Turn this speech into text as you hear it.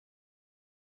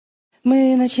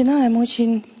Мы начинаем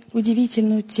очень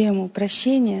удивительную тему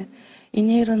прощения и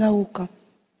нейронаука.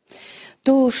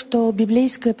 То, что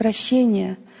библейское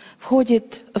прощение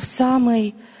входит в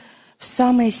самое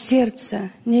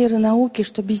сердце нейронауки,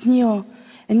 что без нее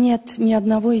нет ни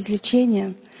одного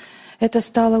излечения, это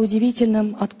стало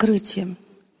удивительным открытием.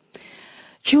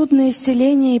 Чудное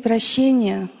исцеление и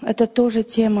прощение — это тоже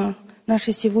тема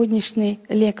нашей сегодняшней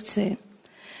лекции.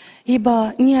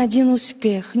 Ибо ни один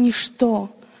успех, ничто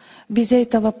без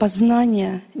этого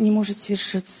познания не может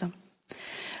свершиться.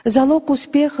 Залог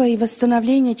успеха и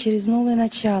восстановления через новое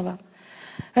начало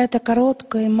 — эта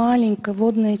короткая, маленькая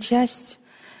вводная часть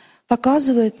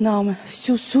показывает нам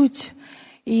всю суть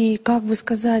и, как бы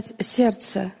сказать,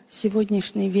 сердце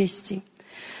сегодняшней вести.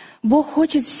 Бог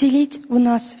хочет вселить в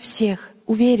нас всех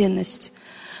уверенность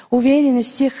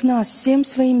всех нас, всем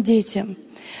своим детям,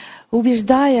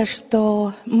 убеждая,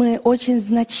 что мы очень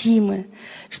значимы,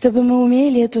 чтобы мы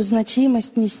умели эту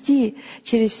значимость нести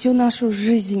через всю нашу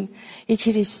жизнь и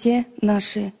через все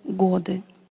наши годы.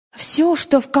 Все,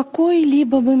 что в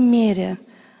какой-либо мере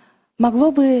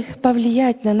могло бы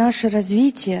повлиять на наше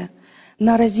развитие,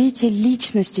 на развитие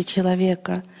личности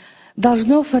человека,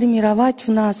 должно формировать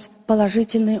в нас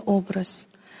положительный образ.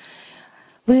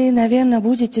 Вы, наверное,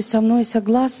 будете со мной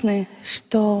согласны,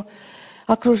 что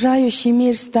окружающий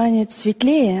мир станет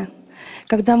светлее,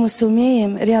 когда мы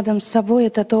сумеем рядом с собой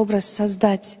этот образ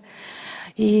создать.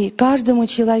 И каждому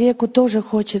человеку тоже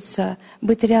хочется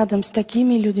быть рядом с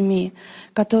такими людьми,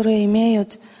 которые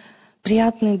имеют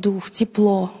приятный дух,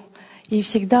 тепло и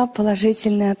всегда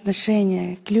положительное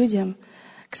отношение к людям,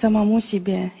 к самому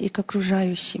себе и к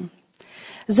окружающим.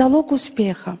 Залог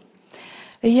успеха.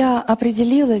 Я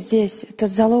определила здесь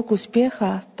этот залог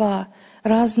успеха по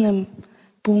разным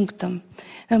пунктам.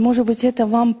 Может быть, это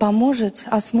вам поможет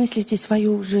осмыслить и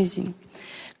свою жизнь.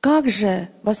 Как же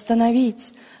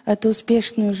восстановить эту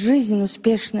успешную жизнь,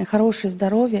 успешное, хорошее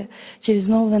здоровье через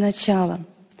новое начало?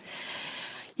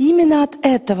 Именно от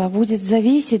этого будет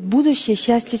зависеть будущее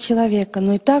счастье человека,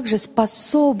 но и также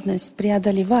способность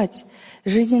преодолевать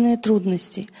жизненные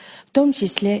трудности, в том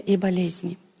числе и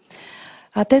болезни.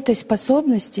 От этой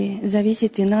способности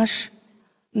зависит и наш,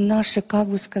 как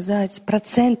бы сказать,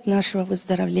 процент нашего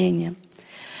выздоровления.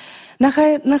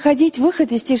 Находить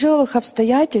выход из тяжелых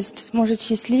обстоятельств может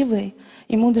счастливый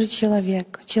и мудрый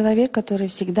человек, человек, который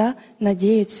всегда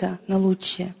надеется на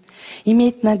лучшее,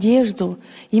 иметь надежду,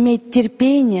 иметь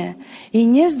терпение и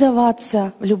не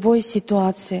сдаваться в любой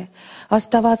ситуации,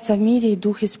 оставаться в мире и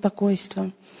духе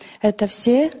спокойствия. Это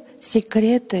все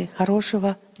секреты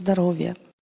хорошего здоровья.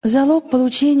 Залог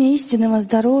получения истинного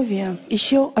здоровья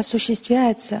еще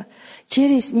осуществляется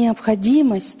через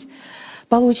необходимость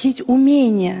получить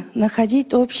умение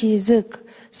находить общий язык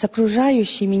с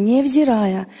окружающими,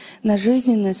 невзирая на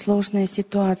жизненные сложные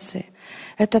ситуации.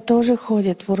 Это тоже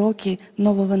входит в уроки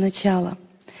нового начала.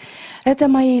 Это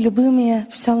мои любимые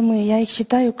псалмы. Я их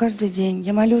читаю каждый день,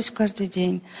 я молюсь каждый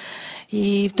день.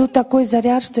 И тут такой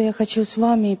заряд, что я хочу с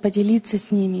вами поделиться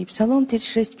с ними. Псалом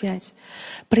 36:5.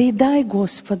 «Предай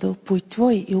Господу путь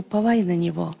твой и уповай на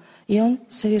Него, и Он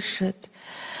совершит».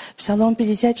 Псалом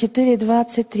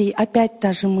 54:23. Опять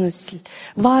та же мысль.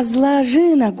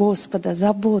 «Возложи на Господа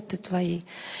заботы твои».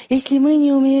 Если мы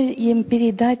не умеем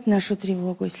передать нашу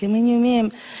тревогу, если мы не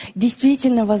умеем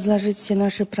действительно возложить все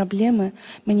наши проблемы,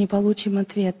 мы не получим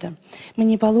ответа. Мы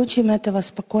не получим этого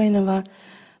спокойного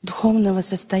духовного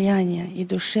состояния и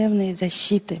душевной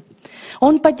защиты.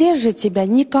 Он поддержит тебя,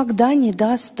 никогда не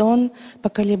даст Он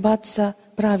поколебаться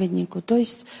праведнику, то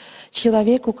есть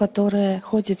человеку, который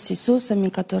ходит с Иисусом и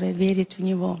который верит в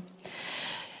Него.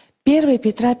 1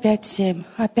 Петра 5:7.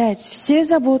 Опять, все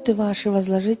заботы ваши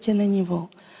возложите на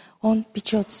Него. Он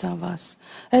печется о вас.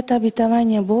 Это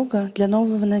обетование Бога для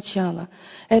нового начала.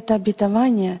 Это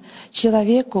обетование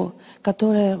человеку,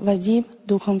 который водим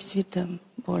Духом Святым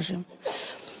Божьим.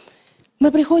 Мы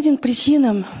приходим к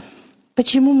причинам,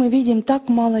 почему мы видим так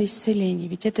мало исцелений.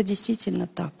 Ведь это действительно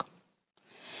так.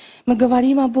 Мы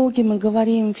говорим о Боге, мы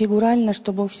говорим фигурально,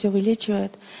 что Бог все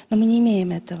вылечивает, но мы не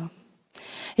имеем этого.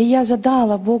 И я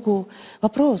задала Богу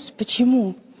вопрос,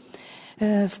 почему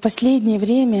в последнее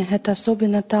время это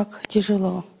особенно так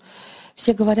тяжело.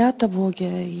 Все говорят о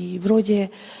Боге, и вроде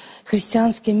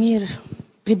христианский мир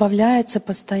прибавляется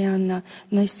постоянно,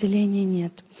 но исцеления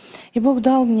нет. И Бог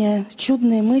дал мне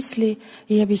чудные мысли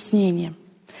и объяснения.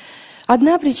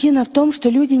 Одна причина в том, что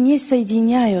люди не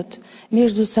соединяют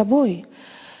между собой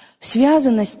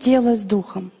связанность тела с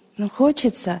духом. Но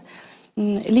хочется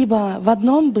либо в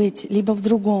одном быть, либо в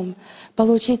другом,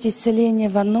 получить исцеление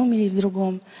в одном или в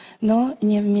другом, но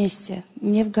не вместе,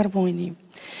 не в гармонии.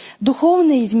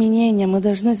 Духовные изменения, мы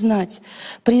должны знать,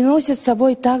 приносят с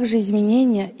собой также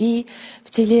изменения и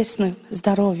в телесном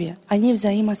здоровье. Они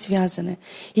взаимосвязаны.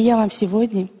 И я вам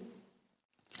сегодня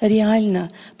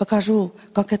реально покажу,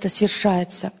 как это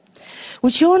совершается.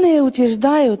 Ученые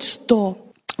утверждают, что,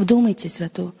 вдумайтесь в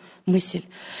эту мысль,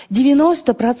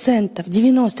 90%,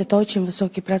 90 это очень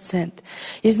высокий процент,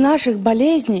 из наших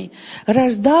болезней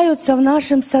рождаются в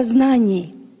нашем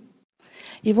сознании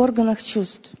и в органах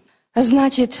чувств.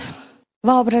 Значит,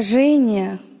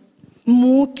 воображение,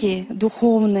 муки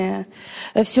духовные,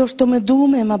 все, что мы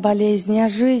думаем о болезни, о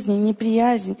жизни,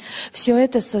 неприязнь, все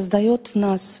это создает в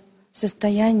нас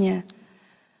состояние,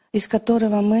 из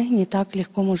которого мы не так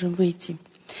легко можем выйти.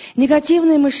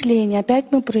 Негативное мышление,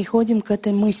 опять мы приходим к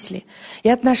этой мысли. И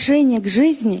отношение к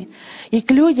жизни и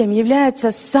к людям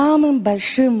является самым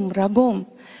большим врагом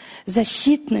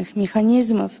защитных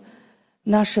механизмов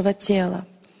нашего тела.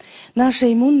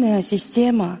 Наша иммунная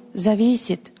система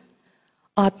зависит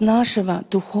от нашего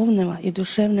духовного и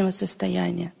душевного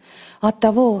состояния, от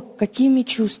того, какими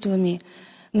чувствами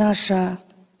наши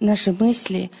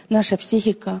мысли, наша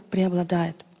психика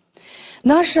преобладает.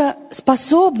 Наша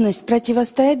способность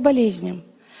противостоять болезням,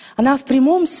 она в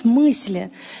прямом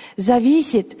смысле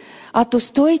зависит от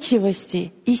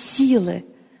устойчивости и силы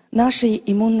нашей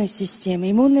иммунной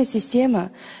системы. Иммунная система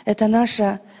 — это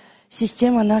наша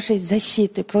система нашей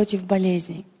защиты против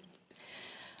болезней.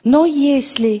 Но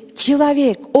если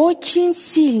человек очень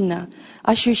сильно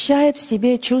ощущает в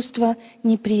себе чувство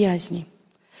неприязни,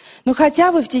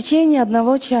 хотя бы в течение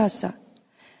 1 часа,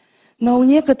 но у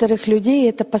некоторых людей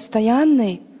это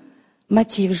постоянный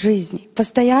мотив жизни,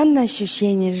 постоянное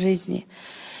ощущение жизни.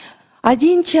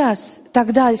 1 час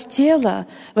тогда в тело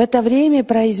в это время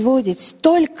производит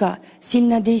столько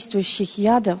сильнодействующих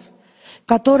ядов,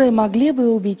 которые могли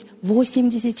бы убить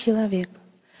 80 человек.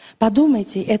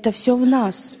 Подумайте, это все в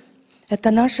нас.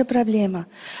 Это наша проблема.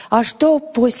 А что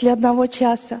после 1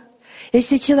 часа?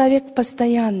 Если человек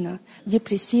постоянно в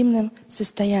депрессивном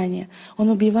состоянии, он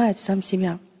убивает сам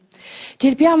себя.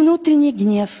 Терпя внутренний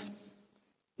гнев,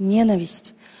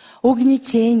 ненависть,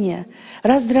 угнетение,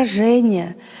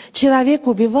 раздражение, человек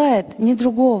убивает не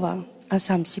другого, а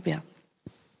сам себя.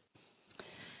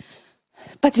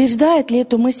 Подтверждает ли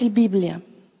эту мысль Библия?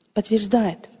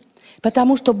 Подтверждает.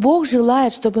 Потому что Бог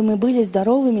желает, чтобы мы были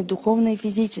здоровыми духовно и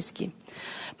физически.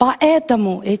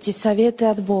 Поэтому эти советы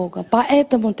от Бога,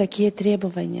 поэтому такие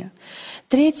требования.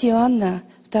 3 Иоанна,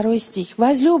 2 стих.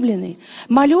 «Возлюбленный,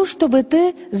 молю, чтобы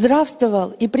ты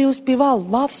здравствовал и преуспевал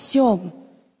во всем,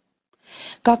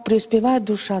 как преуспевает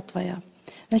душа твоя».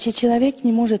 Значит, человек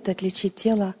не может отличить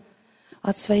тело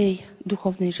от своей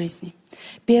духовной жизни.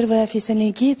 1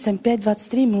 Фессалоникийцам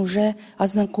 5:23 мы уже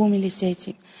ознакомились с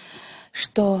этим,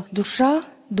 что душа,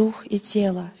 дух и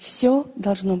тело — все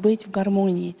должно быть в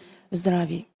гармонии, в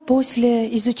здравии.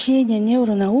 После изучения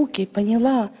нейронауки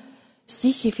поняла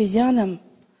стих Ефесянам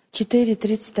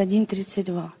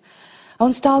 4:31-32.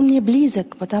 Он стал мне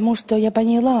близок, потому что я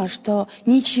поняла, что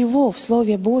ничего в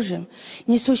Слове Божьем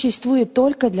не существует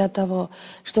только для того,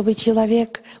 чтобы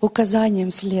человек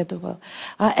указаниям следовал,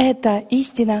 а это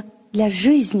истина для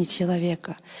жизни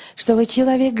человека, чтобы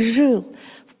человек жил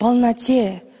в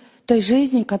полноте той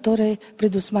жизни, которую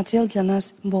предусмотрел для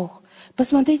нас Бог.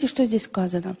 Посмотрите, что здесь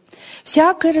сказано.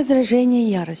 «Всякое раздражение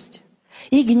и ярость,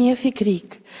 и гнев, и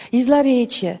крик, и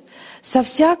злоречие, со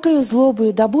всякою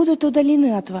злобою да будут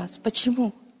удалены от вас».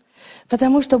 Почему?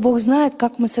 Потому что Бог знает,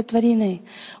 как мы сотворены.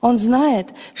 Он знает,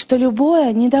 что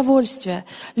любое недовольствие,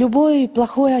 любое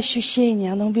плохое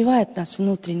ощущение, оно убивает нас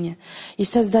внутренне и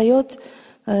создает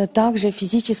также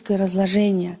физическое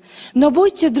разложение. Но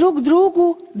будьте друг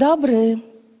другу добры,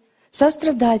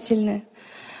 сострадательны.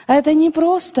 Это не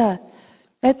просто,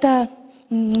 это,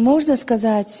 можно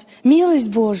сказать, милость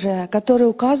Божия, которая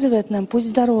указывает нам путь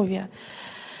здоровья.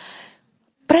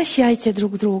 Прощайте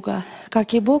друг друга,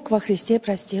 как и Бог во Христе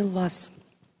простил вас.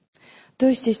 То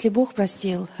есть, если Бог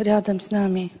простил рядом с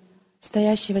нами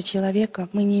стоящего человека,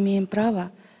 мы не имеем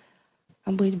права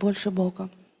быть больше Бога.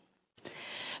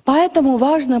 Поэтому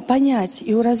важно понять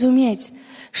и уразуметь,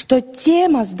 что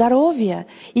тема здоровья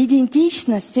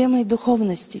идентична с темой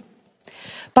духовности.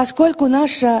 Поскольку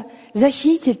наша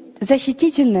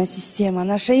защитительная система,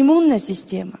 наша иммунная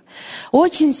система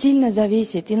очень сильно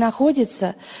зависит и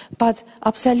находится под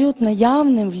абсолютно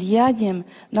явным влиянием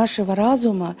нашего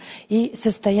разума и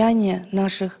состояния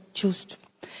наших чувств.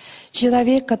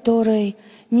 Человек, который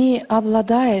не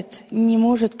обладает, не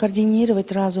может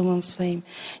координировать разумом своим,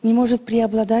 не может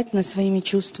преобладать над своими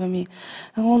чувствами.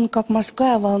 Он как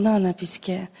морская волна на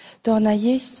песке. То она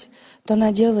есть, то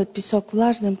она делает песок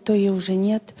влажным, то ее уже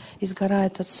нет и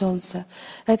сгорает от солнца.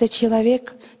 Этот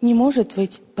человек не может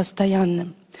быть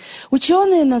постоянным.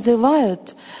 Ученые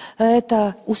называют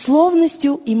это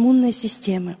условностью иммунной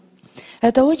системы.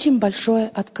 Это очень большое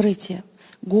открытие.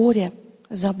 Горе,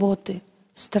 заботы,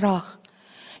 страх,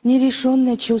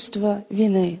 нерешенное чувство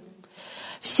вины.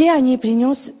 Все они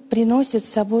приносят с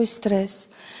собой стресс.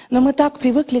 Но мы так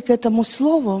привыкли к этому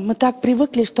слову, мы так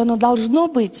привыкли, что оно должно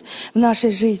быть в нашей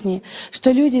жизни,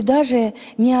 что люди даже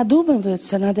не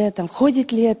одумываются над этим,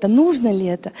 входит ли это, нужно ли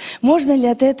это, можно ли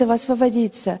от этого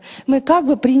освободиться. Мы как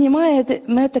бы принимаем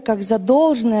это как за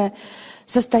должное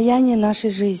состояние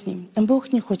нашей жизни.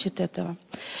 Бог не хочет этого.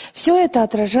 Все это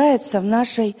отражается в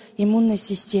нашей иммунной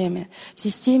системе, в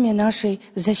системе нашей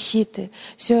защиты.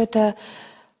 Все это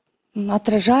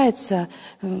отражается,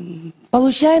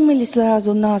 получаем мы ли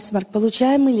сразу насморк,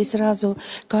 получаем мы ли сразу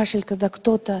кашель, когда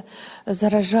кто-то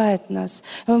заражает нас,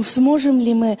 сможем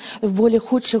ли мы в более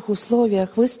худших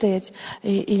условиях выстоять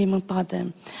или мы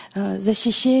падаем.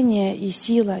 Защищение и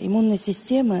сила иммунной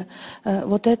системы,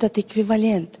 вот этот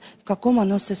эквивалент, в каком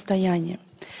оно состоянии.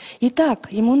 Итак,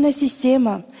 иммунная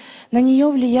система, на нее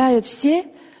влияют все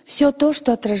то,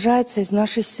 что отражается из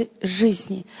нашей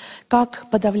жизни, как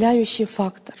подавляющий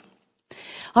фактор.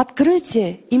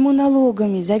 Открытие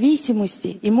иммунологами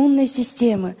зависимости иммунной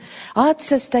системы от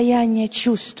состояния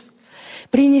чувств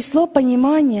принесло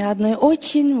понимание одной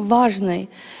очень важной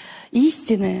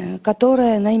истины,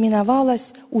 которая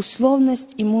наименовалась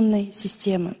условность иммунной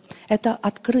системы. Это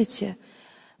открытие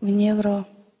в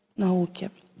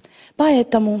невронауке.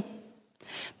 Поэтому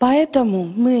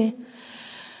мы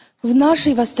в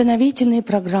нашей восстановительной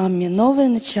программе «Новое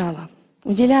начало»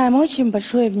 уделяем очень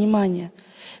большое внимание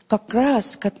как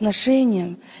раз к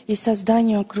отношениям и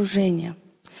созданию окружения,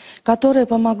 которое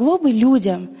помогло бы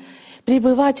людям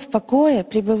пребывать в покое,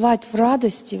 пребывать в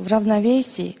радости, в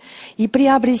равновесии и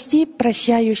приобрести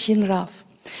прощающий нрав.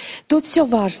 Тут все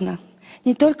важно.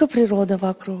 Не только природа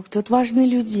вокруг, тут важны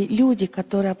люди,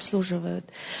 которые обслуживают.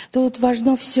 Тут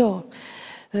важно все.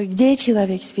 Где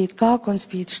человек спит, как он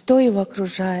спит, что его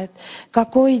окружает,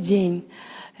 какой день,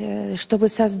 чтобы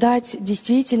создать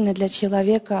действительно для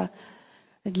человека,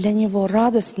 для него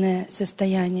радостное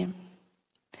состояние.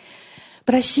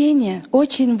 Прощение –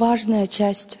 очень важная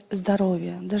часть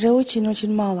здоровья, даже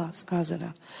очень-очень мало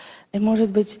сказано. И,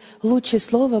 может быть, лучшее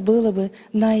слово было бы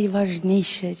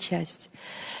наиважнейшая часть.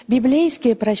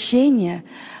 Библейское прощение,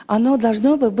 оно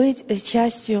должно бы быть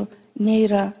частью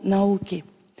нейронауки.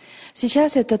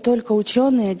 Сейчас это только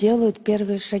ученые делают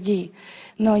первые шаги.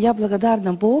 Но я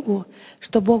благодарна Богу,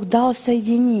 что Бог дал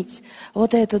соединить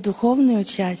вот эту духовную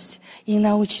часть и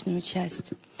научную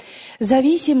часть.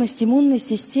 Зависимость иммунной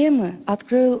системы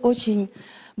открыл очень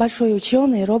большой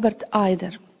ученый Роберт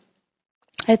Айдер.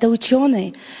 Это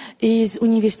ученый из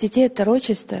университета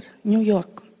Рочестер,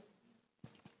 Нью-Йорк.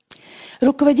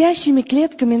 Руководящими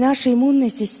клетками нашей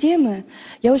иммунной системы,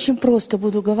 я очень просто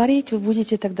буду говорить, вы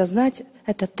будете тогда знать,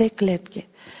 это Т-клетки.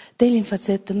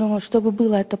 Т-лимфоциты, но чтобы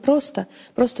было это просто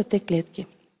Т-клетки.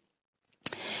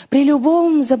 При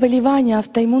любом заболевании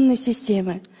автоиммунной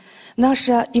системы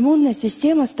наша иммунная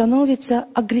система становится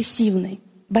агрессивной,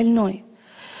 больной.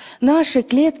 Наши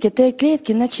клетки,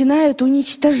 Т-клетки, начинают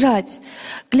уничтожать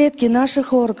клетки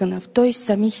наших органов, то есть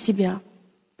самих себя.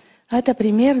 Это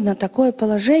примерно такое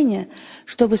положение,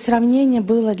 чтобы сравнение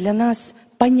было для нас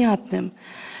понятным.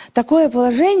 Такое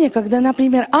положение, когда,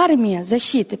 например, армия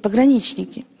защиты,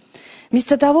 пограничники,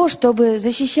 вместо того, чтобы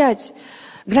защищать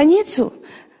границу,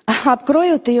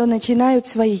 откроют ее, начинают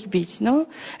своих бить. Но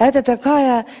это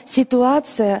такая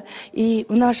ситуация и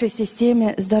в нашей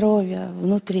системе здоровья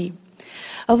внутри.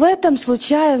 В этом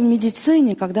случае в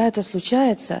медицине, когда это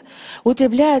случается,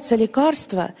 употребляется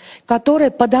лекарство,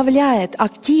 которое подавляет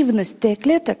активность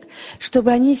Т-клеток,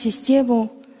 чтобы они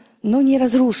систему не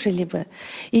разрушили бы.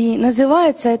 И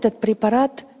называется этот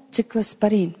препарат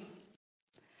циклоспорин.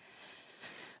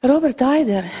 Роберт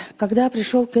Айдер, когда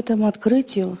пришел к этому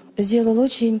открытию, сделал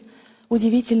очень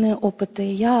удивительные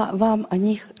опыты. Я вам о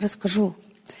них расскажу.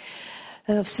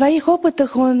 В своих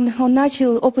опытах он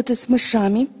начал опыты с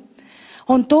мышами.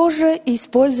 Он тоже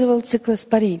использовал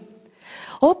циклоспорин.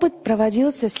 Опыт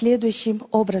проводился следующим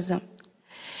образом.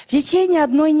 В течение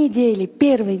одной недели,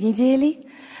 первой недели,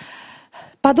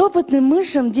 подопытным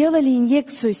мышам делали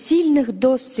инъекцию сильных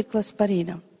доз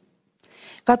циклоспорина,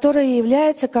 которая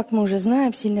является, как мы уже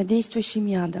знаем, сильнодействующим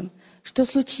ядом. Что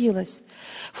случилось?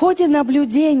 В ходе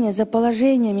наблюдения за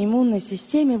положением иммунной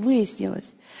системы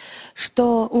выяснилось,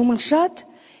 что у мышат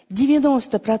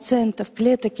 90%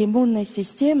 клеток иммунной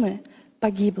системы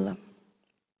погибло.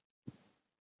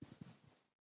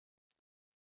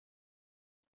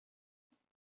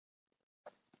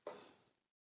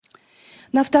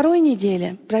 На второй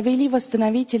неделе провели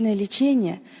восстановительное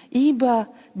лечение, ибо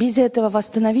без этого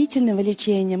восстановительного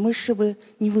лечения мышцы бы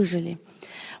не выжили.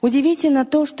 Удивительно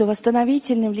то, что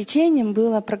восстановительным лечением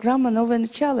была программа «Новое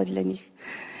начало» для них.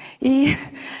 И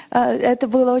это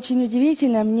было очень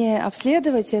удивительно мне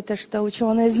обследовать это, что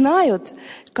ученые знают,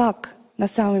 как на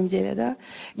самом деле, да,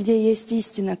 где есть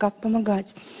истина, как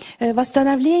помогать.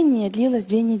 Восстановление длилось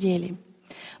 2 недели.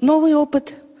 Новый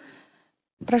опыт.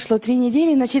 Прошло 3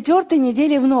 недели. На 4-й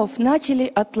неделе вновь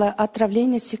начали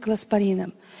отравление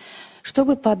циклоспорином,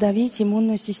 чтобы подавить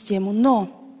иммунную систему. Но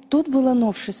тут было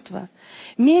новшество.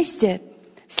 Вместе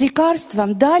с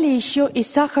лекарством дали еще и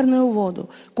сахарную воду,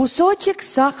 кусочек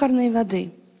сахарной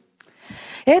воды.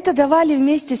 Это давали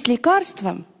вместе с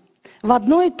лекарством в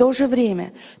одно и то же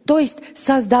время. То есть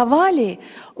создавали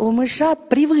у мышат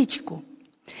привычку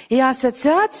и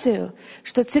ассоциацию,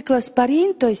 что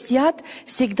циклоспорин, то есть яд,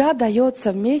 всегда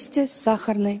дается вместе с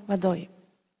сахарной водой.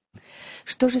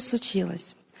 Что же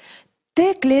случилось?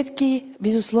 Т-клетки,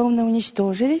 безусловно,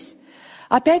 уничтожились.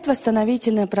 Опять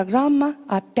восстановительная программа,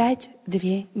 опять 2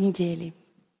 недели.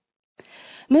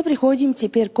 Мы приходим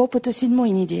теперь к опыту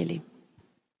 7-й недели.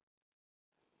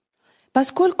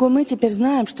 Поскольку мы теперь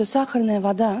знаем, что сахарная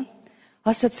вода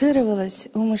ассоциировалась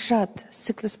у мышат с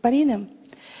циклоспорином,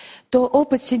 то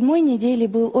опыт 7-й недели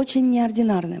был очень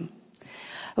неординарным.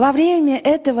 Во время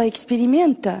этого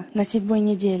эксперимента на 7-й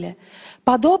неделе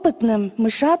подопытным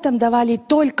мышатам давали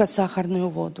только сахарную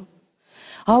воду,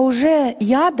 а уже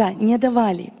яда не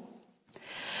давали.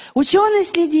 Ученые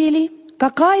следили,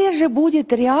 какая же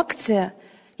будет реакция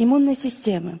иммунной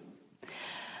системы.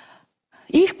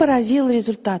 Их поразил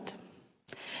результат.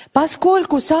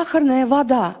 Поскольку сахарная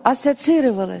вода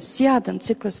ассоциировалась с ядом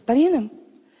циклоспорином,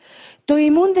 то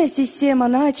иммунная система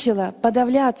начала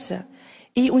подавляться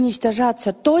и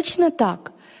уничтожаться точно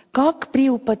так, как при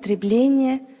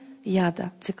употреблении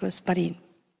яда циклоспорин.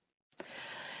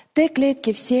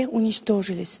 Т-клетки все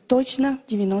уничтожились, точно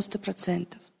 90%.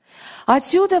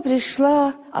 Отсюда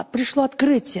пришло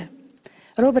открытие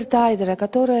Роберта Айдера,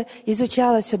 которое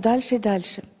изучалось все дальше и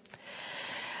дальше.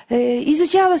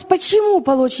 Изучалось, почему,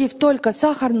 получив только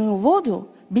сахарную воду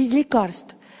без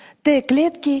лекарств,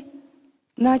 Т-клетки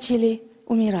начали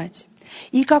умирать.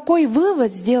 И какой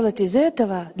вывод сделать из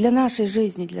этого для нашей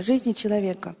жизни, для жизни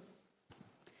человека?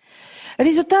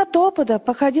 Результат опыта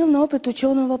походил на опыт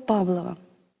ученого Павлова.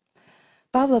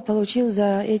 Павлов получил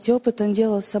за эти опыты, он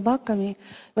делал с собаками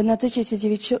в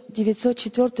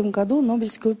 1904 году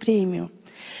Нобелевскую премию.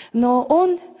 Но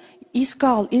он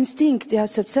искал инстинкт и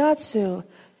ассоциацию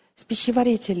с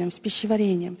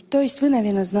пищеварением. То есть вы,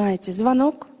 наверное, знаете,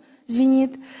 звонок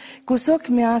звенит, кусок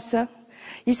мяса.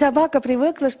 И собака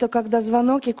привыкла, что когда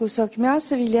звонок и кусок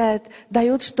мяса виляет,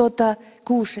 дают что-то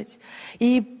кушать.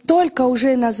 И только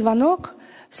уже на звонок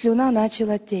слюна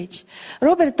начала течь.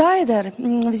 Роберт Айдер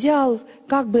взял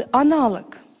как бы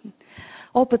аналог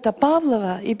опыта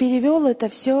Павлова и перевел это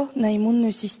все на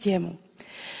иммунную систему.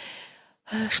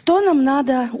 Что нам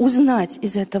надо узнать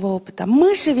из этого опыта?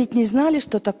 Мыши ведь не знали,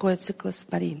 что такое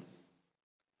циклоспорин.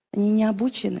 Они не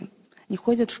обучены, не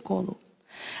ходят в школу.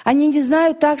 Они не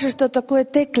знают также, что такое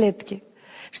Т-клетки,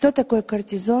 что такое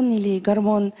кортизон или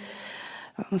гормон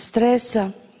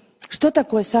стресса, что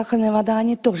такое сахарная вода,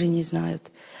 они тоже не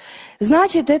знают.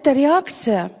 Значит, эта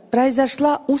реакция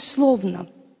произошла условно.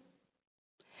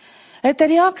 Эта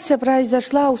реакция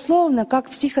произошла условно, как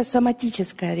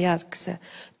психосоматическая реакция.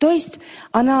 То есть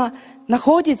она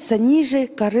находится ниже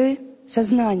коры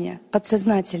сознания,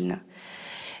 подсознательно.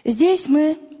 Здесь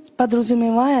мы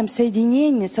подразумеваем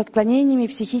соединение с отклонениями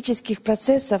психических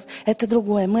процессов. Это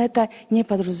другое, мы это не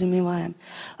подразумеваем.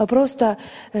 Просто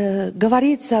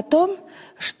говорится о том,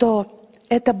 что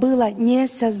это была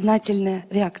несознательная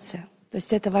реакция. То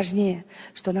есть это важнее,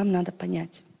 что нам надо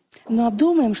понять. Но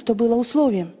обдумаем, что было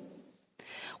условием.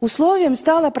 Условием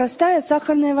стала простая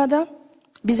сахарная вода,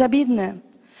 безобидная.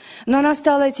 Но она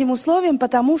стала этим условием,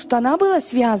 потому что она была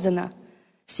связана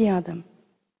с ядом.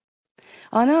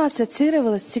 Она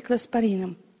ассоциировалась с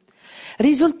циклоспорином.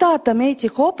 Результатом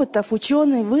этих опытов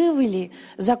ученые вывели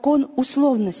закон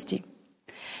условности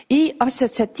и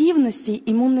ассоциативности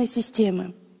иммунной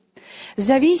системы,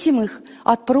 зависимых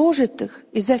от прожитых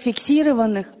и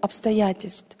зафиксированных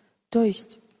обстоятельств. То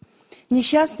есть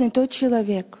несчастный тот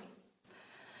человек,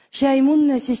 чья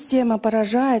иммунная система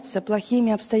поражается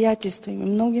плохими обстоятельствами,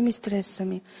 многими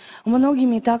стрессами,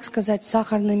 многими, так сказать,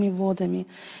 сахарными водами,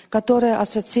 которые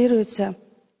ассоциируются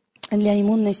для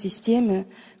иммунной системы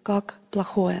как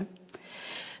плохое.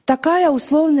 Такая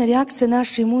условная реакция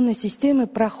нашей иммунной системы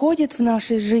проходит в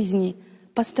нашей жизни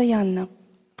постоянно.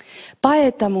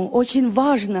 Поэтому очень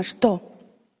важно, что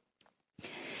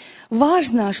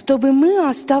Важно, чтобы мы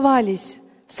оставались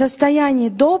в состоянии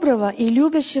доброго и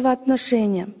любящего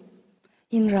отношения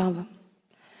и нрава.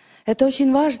 Это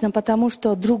очень важно, потому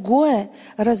что другое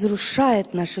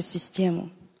разрушает нашу систему.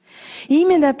 И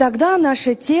именно тогда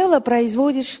наше тело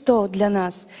производит что для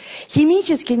нас?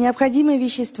 Химически необходимые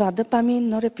вещества. Допамин,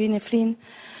 норепинефрин.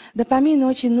 Допамин —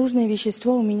 очень нужное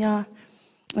вещество. У меня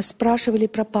спрашивали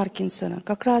про Паркинсона.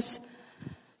 Как раз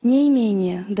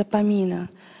неимение допамина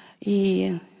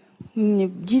и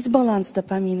дисбаланс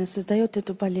допамина создает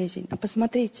эту болезнь. А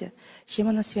посмотрите, с чем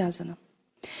она связана.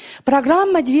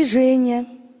 Программа движения,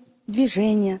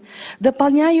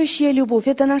 дополняющая любовь —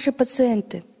 это наши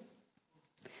пациенты.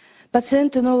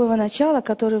 Пациенты нового начала,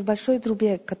 которые в большой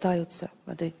трубе катаются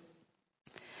воды.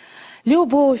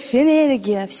 Любовь,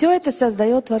 энергия — все это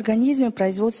создает в организме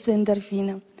производство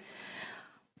эндорфина.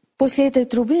 После этой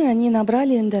трубы они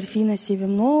набрали эндорфина себе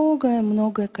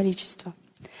многое количество.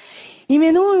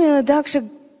 Именуемые также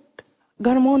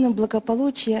гормоном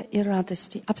благополучия и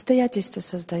радости. Обстоятельства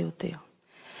создают ее.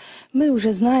 Мы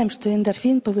уже знаем, что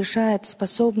эндорфин повышает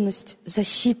способность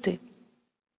защиты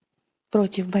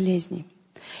против болезней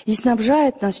и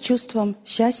снабжает нас чувством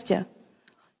счастья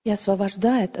и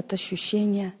освобождает от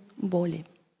ощущения боли.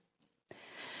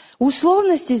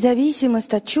 Условность и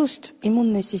зависимость от чувств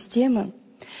иммунной системы,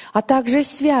 а также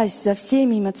связь со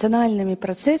всеми эмоциональными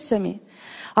процессами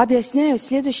объясняю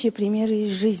следующие примеры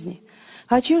из жизни.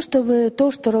 Хочу, чтобы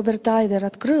то, что Роберт Айдер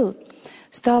открыл,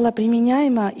 стало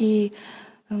применяемо и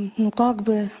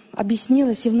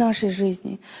объяснилось и в нашей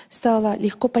жизни, стало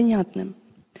легко понятным.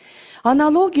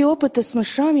 Аналогии опыта с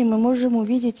мышами мы можем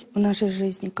увидеть в нашей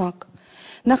жизни как?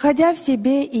 Находя в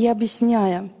себе и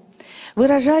объясняя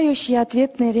выражающие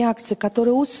ответные реакции,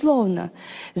 которые условно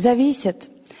зависят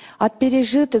от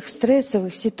пережитых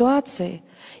стрессовых ситуаций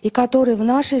и которые в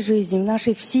нашей жизни, в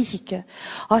нашей психике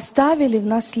оставили в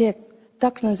нас след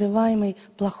так называемой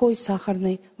плохой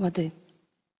сахарной воды.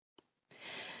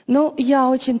 Я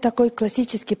очень такой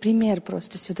классический пример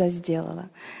просто сюда сделала.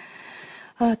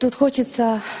 Тут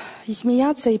хочется и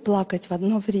смеяться, и плакать в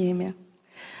одно время,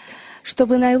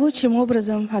 чтобы наилучшим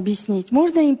образом объяснить.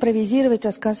 Можно импровизировать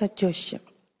рассказ от тещи.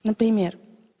 Например,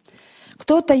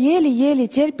 кто-то еле-еле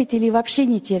терпит или вообще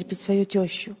не терпит свою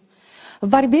тещу, в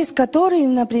борьбе с которой,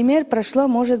 например, прошло,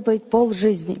 может быть,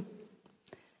 полжизни.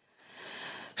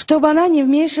 Чтобы она не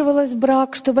вмешивалась в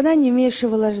брак, чтобы она не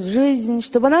вмешивалась в жизнь,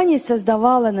 чтобы она не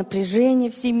создавала напряжение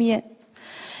в семье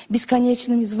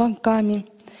бесконечными звонками,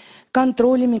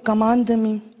 контролями,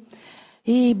 командами.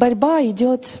 И борьба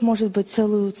идет, может быть,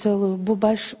 целую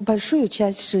большую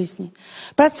часть жизни.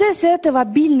 В процессе этого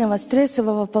обильного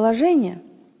стрессового положения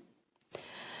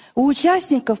у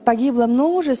участников погибло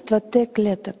множество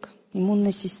Т-клеток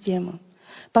иммунной системы,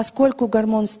 поскольку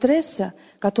гормон стресса,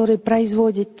 который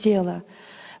производит тело,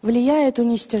 влияет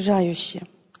уничтожающе,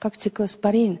 как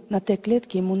циклоспорин, на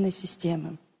Т-клетки иммунной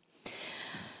системы.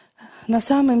 На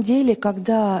самом деле,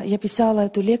 когда я писала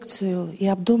эту лекцию и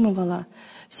обдумывала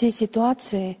все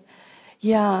ситуации,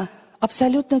 я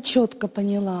абсолютно четко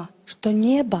поняла, что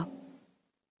небо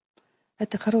 —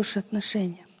 это хорошие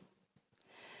отношения.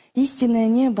 Истинное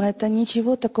небо — это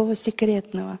ничего такого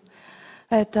секретного.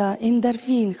 Это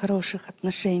эндорфин хороших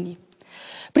отношений.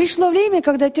 Пришло время,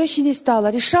 когда теща не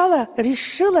стала.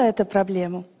 Решила эту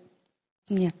проблему?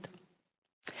 Нет.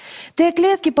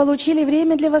 Т-клетки получили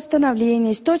время для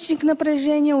восстановления, источник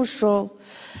напряжения ушел,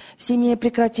 в семье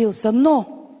прекратился.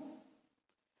 Но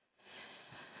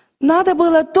надо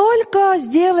было только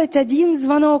сделать один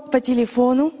звонок по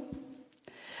телефону.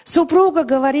 Супруга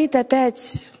говорит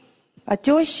опять о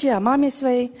теще, о маме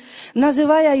своей,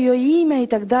 называя ее имя и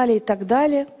так далее, и так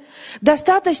далее.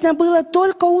 Достаточно было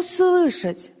только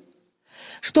услышать,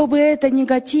 чтобы эта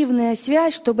негативная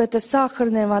связь, чтобы эта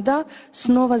сахарная вода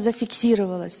снова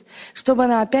зафиксировалась, чтобы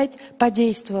она опять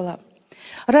подействовала.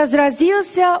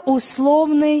 Разразился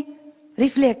условный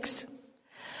рефлекс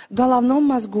в головном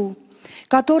мозгу,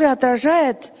 который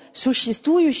отражает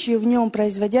существующую в нем,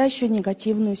 производящую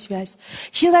негативную связь.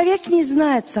 Человек не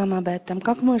знает сам об этом,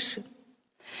 как мыши.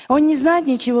 Он не знает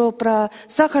ничего про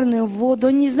сахарную воду,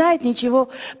 он не знает ничего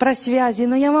про связи,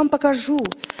 но я вам покажу,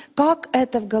 как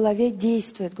это в голове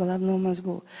действует, в головном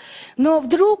мозгу. Но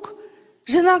вдруг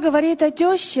жена говорит о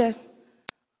теще,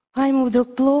 а ему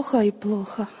вдруг плохо и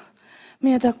плохо.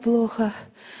 Мне так плохо.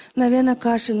 Наверное,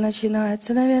 кашель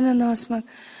начинается, наверное, насморк.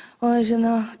 Ой,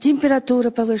 жена, температура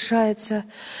повышается.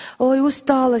 Ой,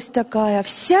 усталость такая.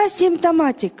 Вся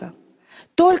симптоматика.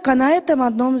 Только на этом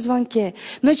одном звонке.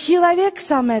 Но человек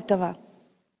сам этого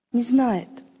не знает.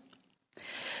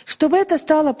 Чтобы это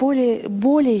стало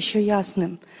более еще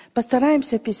ясным,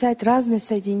 Постараемся описать разные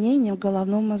соединения в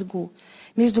головном мозгу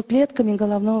между клетками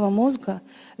головного мозга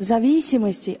в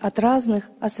зависимости от разных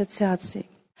ассоциаций.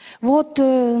 Вот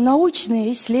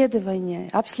научные исследования,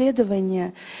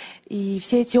 обследования и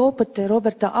все эти опыты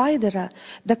Роберта Айдера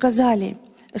доказали,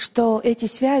 что эти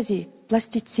связи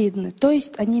пластицидны, то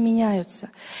есть они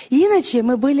меняются. Иначе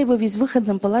мы были бы в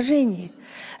безвыходном положении.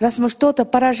 Раз мы что-то,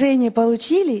 поражение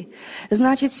получили,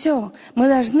 значит все. Мы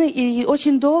должны, и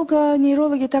очень долго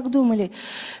нейрологи так думали,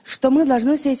 что мы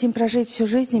должны с этим прожить всю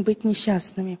жизнь и быть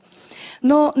несчастными.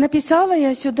 Но написала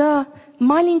я сюда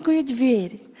маленькую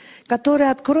дверь,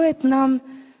 которая откроет нам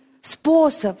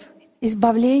способ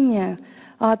избавления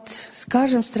от,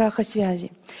 скажем, страха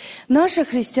связи. Наша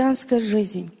христианская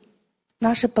жизнь,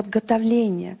 наше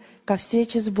подготовление ко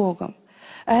встрече с Богом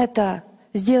 — это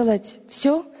сделать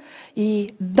все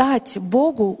и дать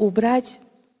Богу убрать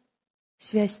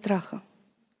связь страха.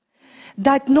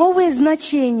 Дать новые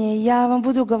значения. Я вам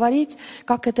буду говорить,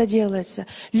 как это делается.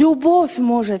 Любовь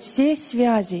может все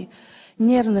связи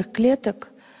нервных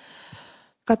клеток,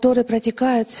 которые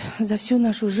протекают за всю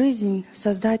нашу жизнь,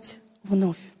 создать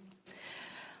вновь.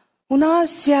 У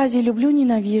нас связи люблю,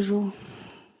 ненавижу,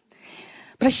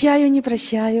 прощаю, не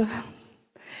прощаю.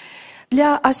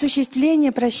 Для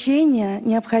осуществления прощения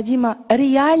необходимо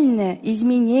реальное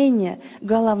изменение в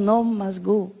головном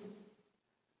мозгу.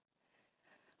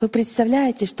 Вы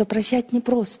представляете, что прощать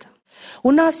непросто.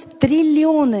 У нас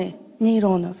триллионы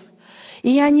нейронов,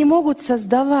 и они могут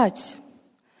создавать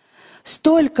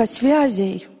столько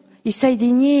связей и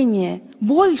соединений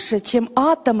больше, чем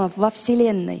атомов во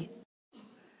Вселенной.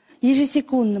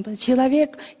 Ежесекундно.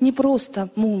 Человек не просто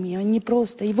мумия, не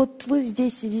просто. И вот вы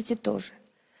здесь сидите тоже.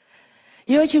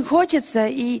 И очень хочется,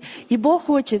 и Бог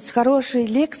хочет с хорошей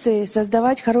лекцией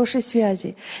создавать хорошие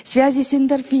связи. Связи с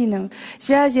эндорфином,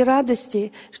 связи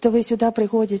радости, что вы сюда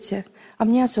приходите. А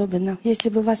мне особенно. Если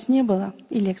бы вас не было,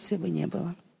 и лекции бы не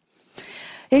было.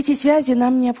 Эти связи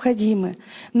нам необходимы.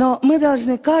 Но мы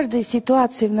должны каждой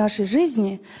ситуации в нашей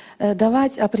жизни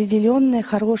давать определенное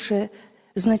хорошее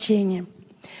значение.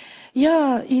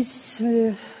 Я из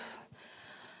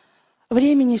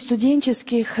времени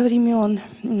студенческих времен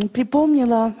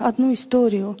припомнила одну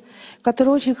историю,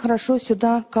 которая очень хорошо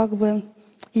сюда как бы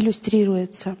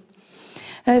иллюстрируется.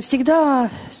 Всегда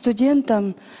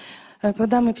студентам,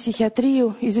 когда мы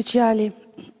психиатрию изучали,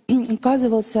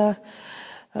 указывался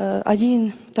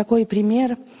один такой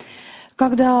пример,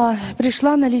 когда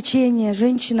пришла на лечение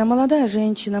женщина, молодая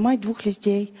женщина, мать 2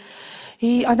 детей,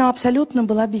 и она абсолютно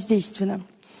была бездейственна.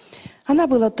 Она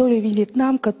была то ли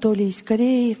вьетнамка, то ли из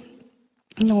Кореи,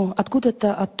 ну,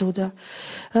 откуда-то оттуда.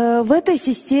 В этой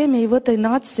системе и в этой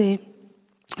нации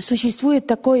существует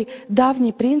такой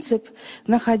давний принцип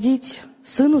находить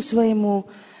сыну своему,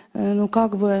 ну,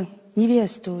 как бы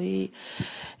невесту. И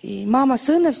мама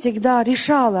сына всегда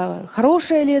решала,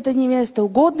 хорошая ли эта невеста,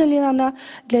 угодна ли она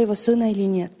для его сына или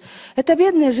нет. Эта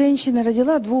бедная женщина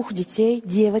родила 2 детей,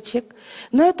 девочек,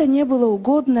 но это не было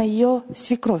угодно ее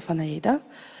свекровь, она ей, да,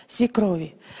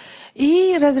 свекрови.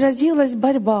 И разразилась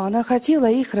борьба. Она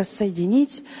хотела их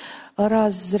рассоединить,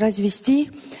 развести.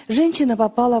 Женщина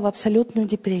попала в абсолютную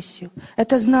депрессию.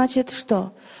 Это значит,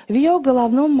 что в ее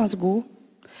головном мозгу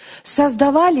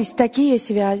создавались такие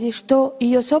связи, что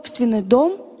ее собственный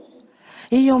дом,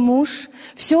 ее муж,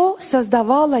 все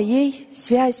создавало ей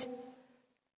связь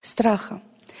страха.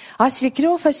 А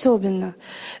свекровь особенно.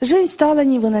 Жизнь стала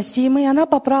невыносимой, она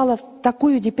попала в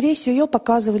такую депрессию, ее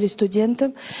показывали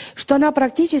студентам, что она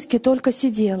практически только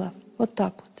сидела. Вот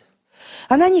так вот.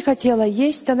 Она не хотела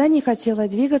есть, она не хотела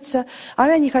двигаться,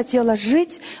 она не хотела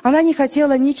жить, она не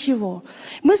хотела ничего.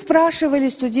 Мы спрашивали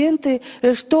студенты,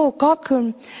 что, как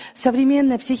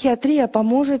современная психиатрия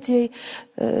поможет ей.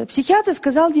 Психиатр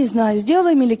сказал, не знаю,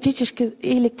 сделаем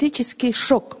электрический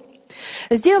шок.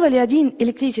 Сделали один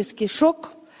электрический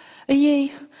шок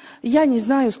ей. Я не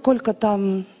знаю, сколько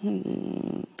там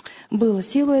было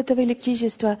силы этого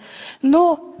электричества,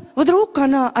 но вдруг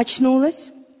она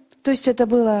очнулась, то есть это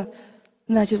было,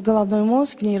 значит, головной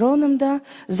мозг, нейронам, да,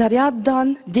 заряд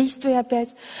дан, действие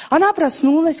опять. Она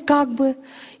проснулась как бы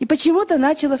и почему-то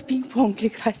начала в пинг-понг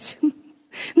играть.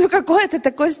 Ну, какое-то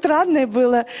такое странное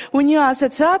было у нее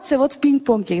ассоциация вот в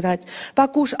пинг-понг играть.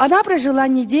 Она прожила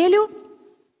неделю,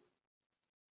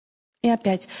 и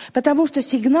опять. Потому что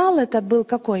сигнал этот был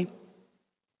какой?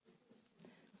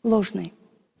 Ложный.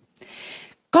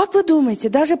 Как вы думаете,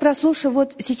 даже прослушав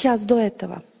вот сейчас до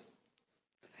этого,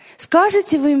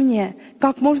 скажете вы мне,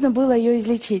 как можно было ее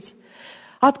излечить?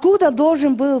 Откуда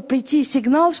должен был прийти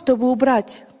сигнал, чтобы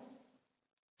убрать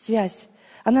связь?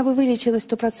 Она бы вылечилась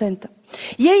 100%.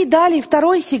 Ей дали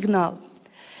второй сигнал.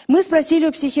 Мы спросили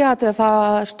у психиатров,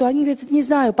 а что? Они говорят, не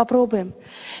знаю, попробуем.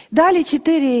 Дали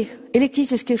 4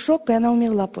 электрических шока, и она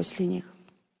умерла после них.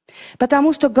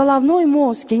 Потому что головной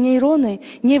мозг и нейроны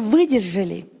не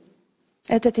выдержали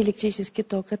этот электрический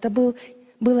ток. Это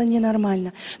было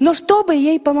ненормально. Но что бы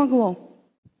ей помогло?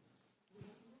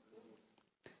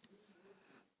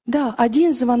 Да,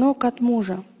 один звонок от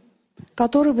мужа,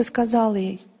 который бы сказал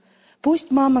ей,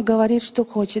 пусть мама говорит, что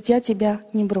хочет, я тебя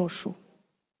не брошу.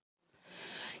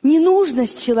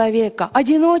 Ненужность человека,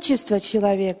 одиночество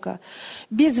человека,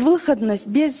 безвыходность,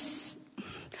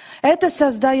 это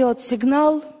создает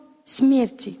сигнал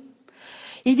смерти.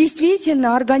 И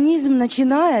действительно, организм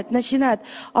начинает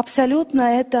абсолютно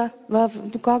это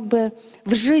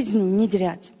в жизнь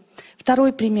внедрять.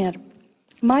 Второй пример.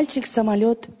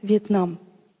 Мальчик-самолет, Вьетнам.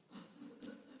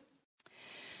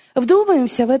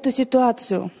 Вдумаемся в эту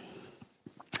ситуацию.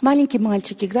 Маленький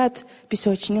мальчик играет в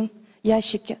песочном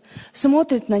ящике,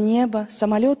 смотрит на небо,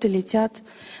 самолеты летят,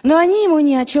 но они ему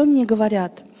ни о чем не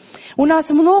говорят. У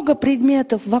нас много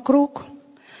предметов вокруг,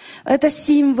 это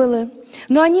символы,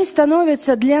 но они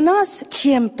становятся для нас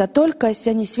чем-то, только если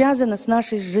они связаны с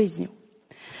нашей жизнью.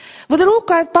 Вдруг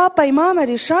папа и мама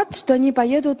решат, что они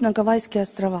поедут на Гавайские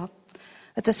острова.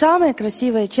 Это самая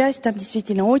красивая часть, там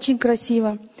действительно очень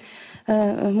красиво.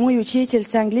 Мой учитель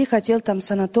с Англии хотел там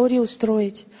санаторий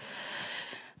устроить.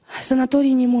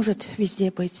 Санаторий не может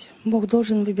везде быть. Бог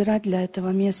должен выбирать для этого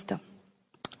место,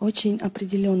 очень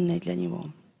определенное для него.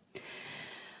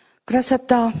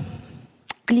 Красота,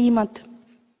 климат.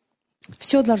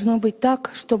 Все должно быть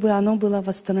так, чтобы оно было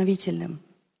восстановительным.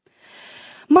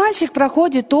 Мальчик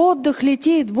проходит отдых,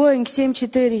 летит Боинг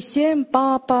 747,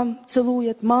 папа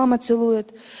целует, мама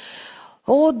целует.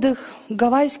 Отдых,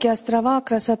 Гавайские острова,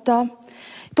 красота.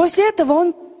 После этого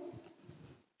он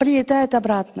прилетает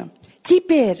обратно.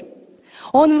 Теперь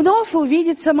он вновь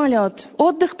увидит самолет.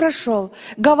 Отдых прошел,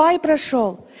 Гавайи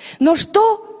прошел. Но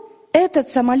что этот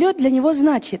самолет для него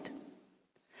значит?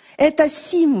 Это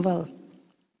символ.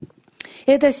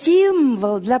 Это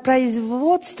символ для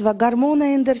производства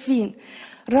гормона эндорфин,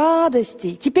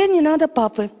 радости. Теперь не надо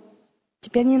папы,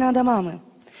 теперь не надо мамы.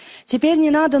 Теперь не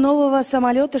надо нового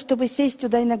самолета, чтобы сесть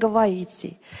туда и на Гавайи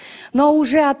идти. Но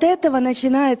уже от этого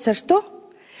начинается что?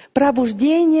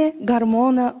 Пробуждение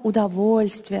гормона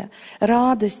удовольствия,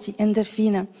 радости,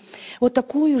 эндорфина. Вот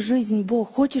такую жизнь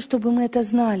Бог хочет, чтобы мы это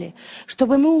знали.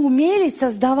 Чтобы мы умели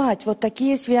создавать вот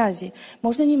такие связи.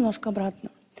 Можно немножко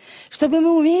обратно. Чтобы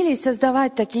мы умели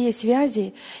создавать такие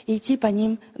связи и идти по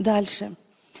ним дальше.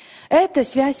 Это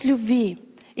связь любви.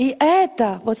 И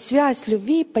эта вот связь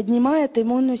любви поднимает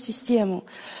иммунную систему.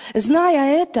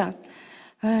 Зная это,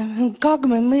 как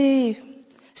мы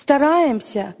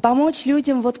стараемся помочь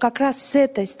людям вот как раз с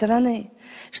этой стороны.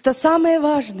 Что самое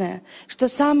важное, что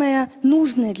самое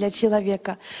нужное для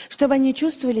человека, чтобы они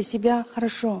чувствовали себя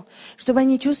хорошо, чтобы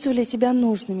они чувствовали себя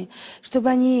нужными, чтобы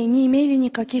они не имели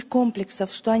никаких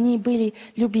комплексов, что они были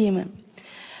любимы.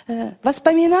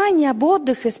 Воспоминания об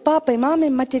отдыхе с папой и мамой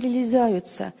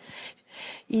материализуются.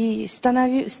 И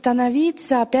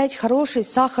становиться опять хорошей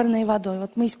сахарной водой.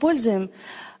 Вот мы используем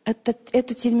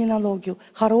эту терминологию.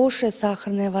 Хорошая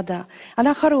сахарная вода.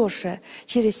 Она хорошая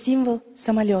через символ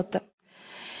самолета.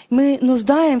 Мы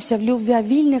нуждаемся в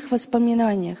любвеобильных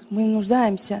воспоминаниях. Мы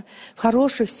нуждаемся в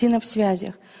хороших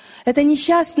синапсвязях. Это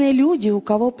несчастные люди, у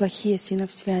кого плохие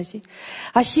синапсвязи.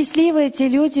 А счастливые те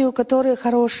люди, у которых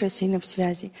хорошие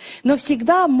синапсвязи. Но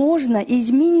всегда можно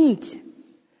изменить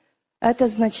это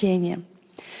значение.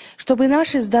 Чтобы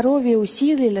наше здоровье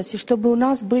усилилось, и чтобы у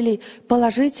нас были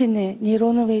положительные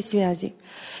нейроновые связи,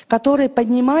 которые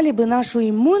поднимали бы нашу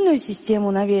иммунную систему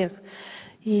наверх,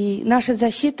 и наша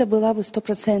защита была бы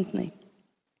 100%.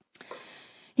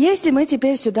 Если мы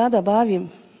теперь сюда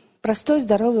добавим простой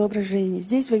здоровый образ жизни,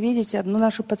 здесь вы видите одну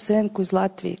нашу пациентку из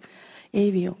Латвии,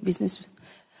 Эвию,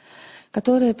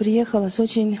 которая приехала с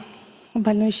очень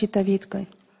больной щитовидкой.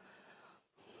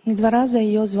 И 2 раза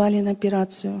ее звали на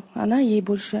операцию. Она ей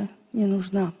больше не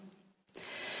нужна.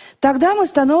 Тогда мы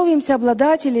становимся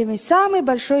обладателями самой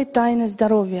большой тайны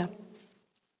здоровья.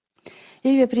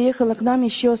 Эвия приехала к нам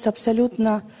еще с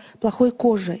абсолютно плохой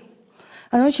кожей.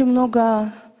 Она очень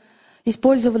много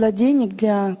использовала денег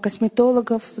для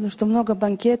косметологов, потому что много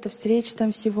банкетов, встреч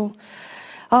там всего.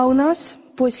 А у нас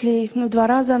после, 2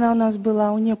 раза она у нас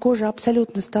была, у нее кожа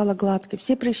абсолютно стала гладкой,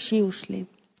 все прыщи ушли.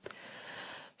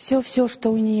 Все,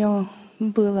 что у нее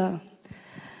было.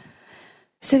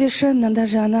 Совершенно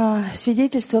даже она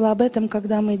свидетельствовала об этом,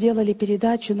 когда мы делали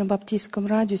передачу на баптистском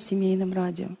радио, семейном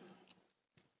радио.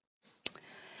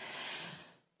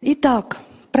 Итак,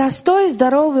 простой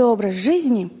здоровый образ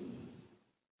жизни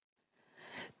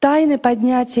тайны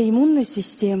поднятия иммунной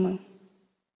системы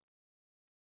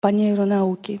по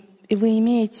нейронауке, и вы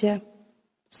имеете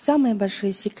самые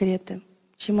большие секреты,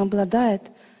 чем обладает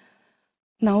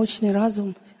научный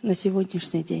разум на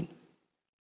сегодняшний день.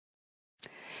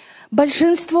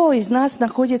 Большинство из нас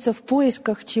находится в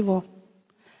поисках чего?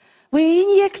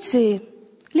 Инъекции,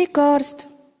 лекарств.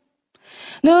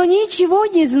 Но ничего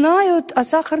не знают о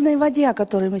сахарной воде, о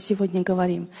которой мы сегодня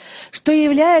говорим, что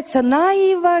является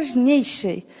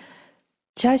наиважнейшей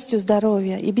частью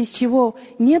здоровья и без чего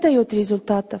не дает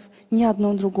результатов ни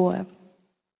одно другое.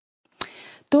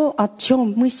 То, о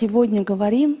чем мы сегодня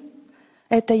говорим,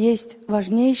 это есть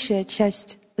важнейшая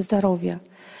часть здоровья.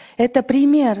 Это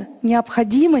пример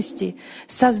необходимости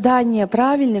создания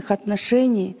правильных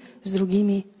отношений с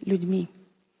другими людьми.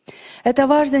 Это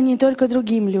важно не только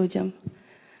другим людям.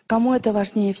 Кому это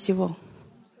важнее всего?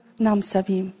 Нам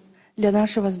самим, для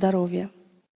нашего здоровья.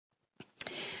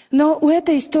 Но у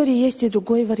этой истории есть и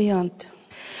другой вариант.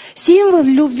 Символ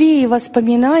любви и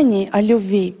воспоминаний о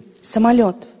любви,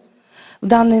 самолет, в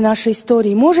данной нашей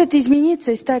истории может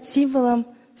измениться и стать символом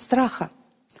страха,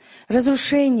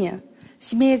 разрушения,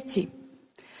 смерти.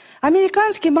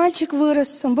 Американский мальчик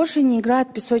вырос, он больше не играет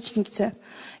в песочнице.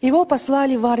 Его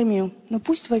послали в армию. Но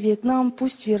пусть во Вьетнам,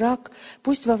 пусть в Ирак,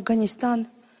 пусть в Афганистан,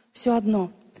 все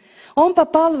одно. Он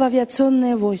попал в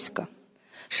авиационное войско.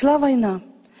 Шла война.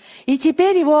 И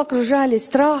теперь его окружали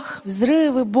страх,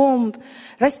 взрывы, бомб,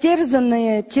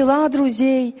 растерзанные тела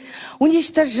друзей,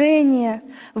 уничтожение.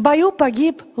 В бою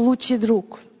погиб лучший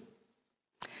друг.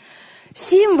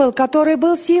 Символ, который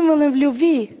был символом в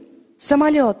любви,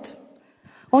 самолет,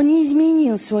 он не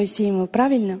изменил свой символ,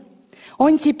 правильно?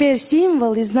 Он теперь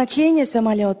символ и значение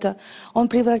самолета, он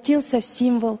превратился в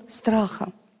символ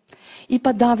страха и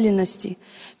подавленности,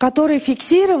 который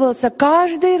фиксировался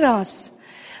каждый раз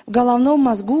в головном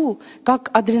мозгу, как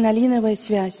адреналиновая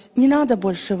связь. Не надо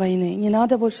больше войны, не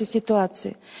надо больше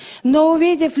ситуации. Но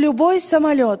увидев любой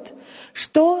самолет,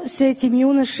 что с этим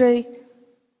юношей,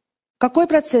 какой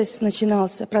процесс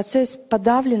начинался? Процесс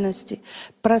подавленности,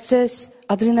 процесс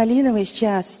адреналиновой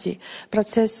счастья,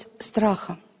 процесс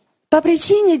страха. По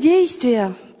причине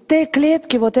действия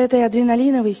Т-клетки вот этой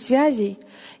адреналиновой связи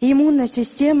иммунная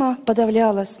система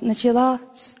подавлялась, начала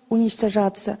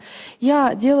уничтожаться.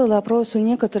 Я делала опрос у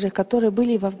некоторых, которые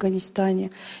были в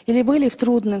Афганистане или были в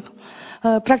трудных.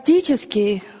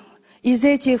 Практически из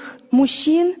этих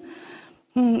мужчин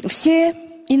все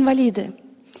инвалиды.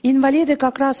 Инвалиды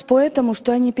как раз поэтому,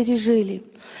 что они пережили.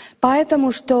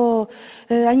 Поэтому, что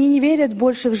они не верят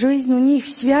больше в жизнь, у них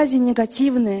связи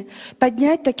негативные.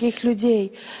 Поднять таких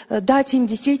людей, дать им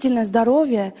действительно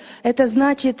здоровье, это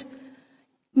значит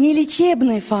не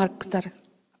лечебный фактор,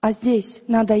 а здесь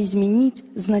надо изменить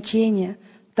значение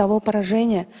того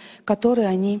поражения, которое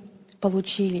они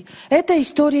получили. Это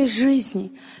история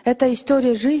жизни, это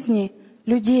история жизни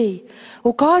людей.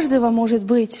 У каждого может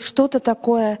быть что-то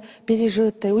такое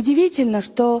пережитое. Удивительно,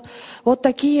 что вот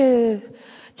такие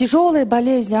тяжелые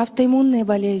болезни, автоиммунные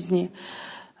болезни,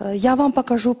 я вам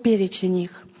покажу перечень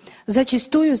их,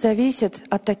 зачастую зависят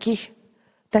от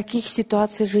таких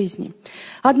ситуаций жизни.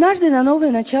 Однажды на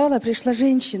новое начало пришла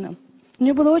женщина. У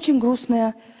нее была очень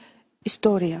грустная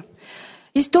история.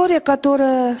 История,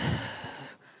 которая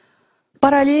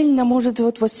параллельно может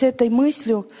вот с этой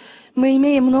мыслью. Мы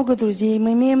имеем много друзей,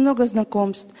 мы имеем много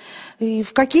знакомств. И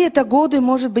в какие-то годы,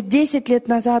 может быть, 10 лет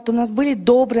назад у нас были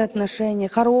добрые отношения,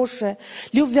 хорошие,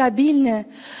 любвеобильные.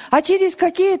 А через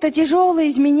какие-то тяжелые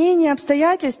изменения,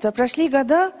 обстоятельства прошли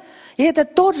года, и это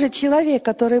тот же человек,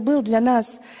 который был для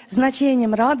нас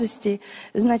значением радости,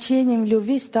 значением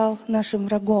любви, стал нашим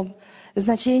врагом,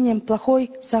 значением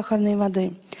плохой сахарной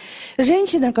воды.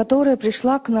 Женщина, которая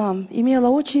пришла к нам, имела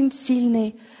очень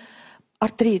сильный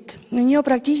артрит. У нее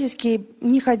практически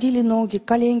не ходили ноги,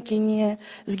 коленки не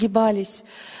сгибались,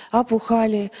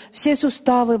 опухали, все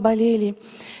суставы болели.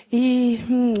 И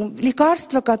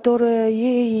лекарства, которые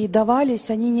ей давались,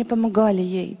 они не помогали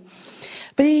ей.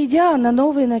 Придя на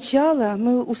новое начало,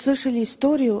 мы услышали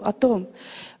историю о том,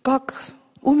 как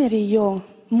умер ее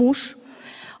муж,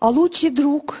 а лучший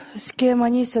друг, с кем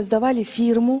они создавали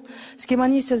фирму, с кем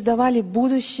они создавали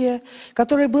будущее,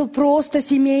 который был просто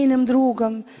семейным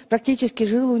другом, практически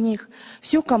жил у них,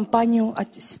 всю компанию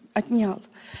отнял.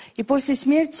 И после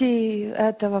смерти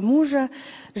этого мужа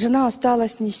жена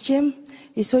осталась ни с чем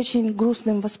и с очень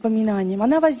грустным воспоминанием.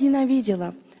 Она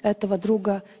возненавидела этого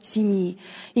друга семьи.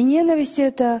 И ненависть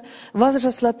эта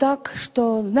возросла так,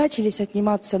 что начались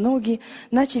отниматься ноги,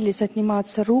 начались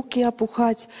отниматься руки,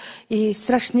 опухать, и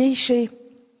страшнейший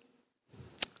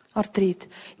артрит.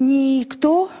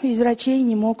 Никто из врачей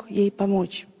не мог ей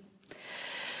помочь.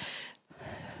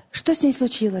 Что с ней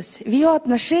случилось? В ее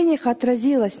отношениях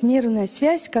отразилась нервная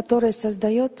связь, которая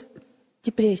создает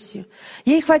депрессию.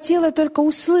 Ей хватило только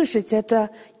услышать это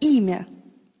имя.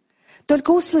 Только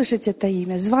услышать это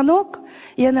имя. Звонок,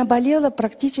 и она болела,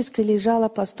 практически лежала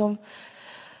пластом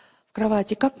в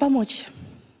кровати. Как помочь?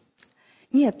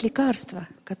 Нет лекарства,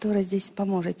 которое здесь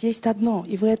поможет. Есть одно,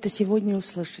 и вы это сегодня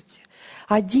услышите.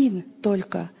 Один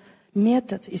только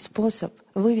метод и способ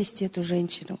вывести эту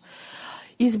женщину.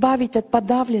 Избавить от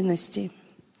подавленности,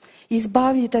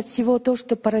 избавить от всего того,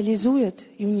 что парализует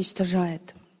и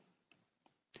уничтожает.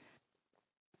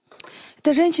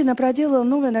 Эта женщина проделала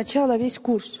новое начало, весь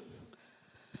курс.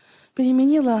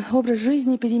 Переменила образ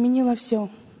жизни, переменила все.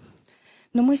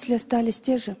 Но мысли остались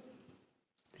те же.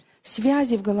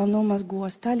 Связи в головном мозгу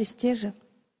остались те же.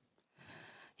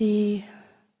 И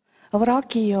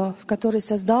враг ее, который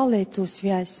создал эту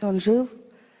связь, он жил,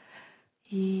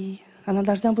 и она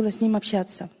должна была с ним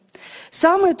общаться.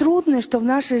 Самое трудное, что в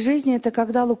нашей жизни, это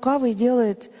когда лукавый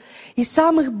делает из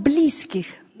самых близких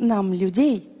нам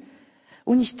людей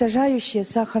уничтожающие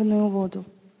сахарную воду.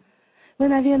 Вы,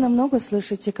 наверное, много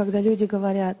слышите, когда люди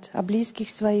говорят о близких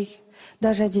своих,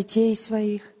 даже о детей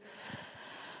своих.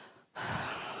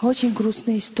 Очень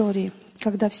грустные истории,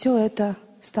 когда все это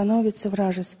становится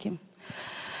вражеским.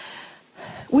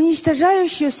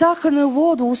 Уничтожающую сахарную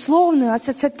воду, условную,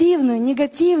 ассоциативную,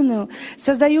 негативную,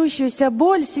 создающуюся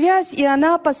боль, связь, и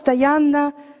она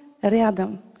постоянно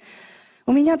рядом.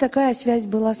 У меня такая связь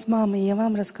была с мамой, я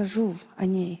вам расскажу о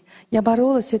ней. Я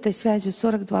боролась с этой связью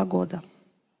 42 года.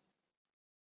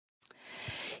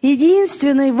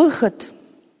 Единственный выход,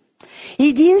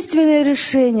 единственное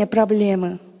решение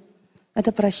проблемы –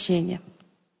 это прощение.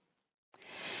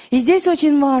 И здесь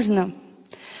очень важно,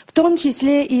 в том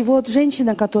числе и вот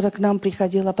женщина, которая к нам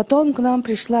приходила, потом к нам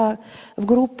пришла в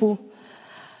группу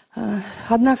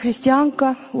одна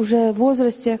христианка уже в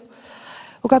возрасте,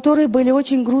 у которой были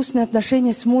очень грустные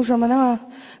отношения с мужем. Она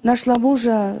нашла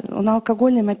мужа, он на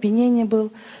алкогольном опьянении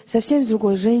был, совсем с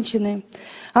другой женщиной.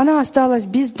 Она осталась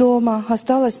без дома,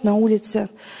 осталась на улице.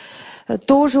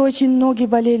 Тоже очень ноги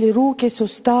болели, руки,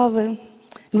 суставы.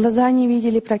 Глаза не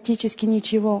видели практически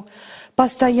ничего.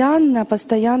 Постоянно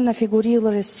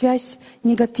фигурировала связь,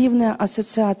 негативная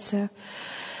ассоциация.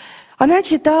 Она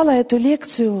читала эту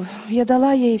лекцию, я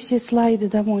дала ей все слайды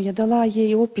домой, я дала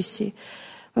ей описи.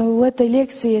 В этой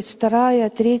лекции есть 2,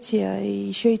 3 и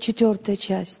еще и 4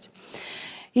 часть.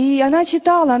 И она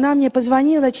читала, она мне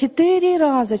позвонила, 4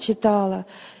 раза читала,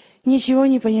 ничего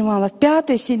не понимала. В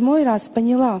 5-й, 7-й раз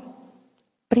поняла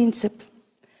принцип,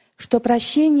 что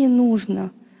прощение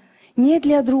нужно не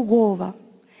для другого,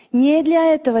 не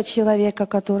для этого человека,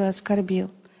 который оскорбил,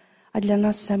 а для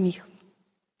нас самих.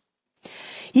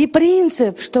 И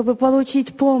принцип, чтобы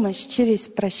получить помощь через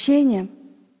прощение,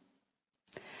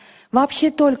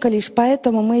 вообще только лишь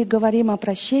поэтому мы и говорим о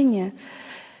прощении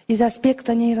из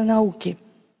аспекта нейронауки.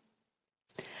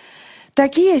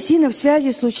 Такие сильные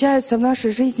связи случаются в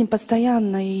нашей жизни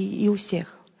постоянно и у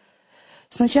всех.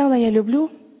 Сначала я люблю,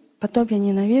 потом я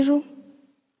ненавижу.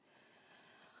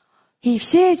 И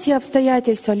все эти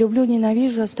обстоятельства, люблю,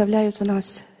 ненавижу, оставляют в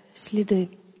нас следы.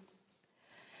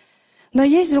 Но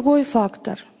есть другой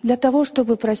фактор. Для того,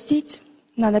 чтобы простить,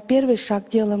 надо первый шаг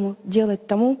делать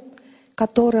тому,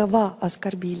 которого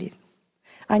оскорбили,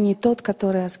 а не тот,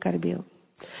 который оскорбил.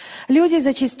 Люди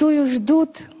зачастую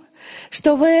ждут,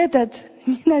 что в этот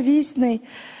ненавистный,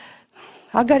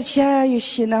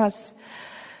 огорчающий нас,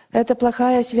 эта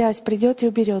плохая связь придет и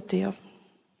уберет ее.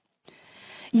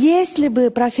 Если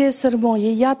бы профессор мой и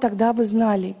я тогда бы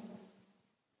знали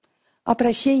о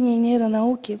прощении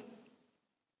нейронауки,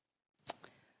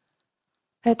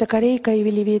 эта корейка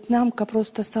или вьетнамка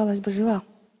просто осталась бы жива.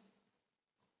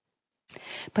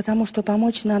 Потому что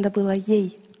помочь надо было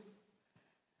ей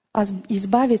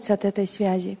избавиться от этой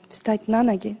связи, встать на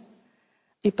ноги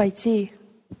и пойти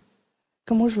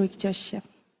к мужу и к теще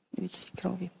или к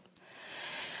свекрови.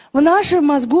 В нашем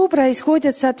мозгу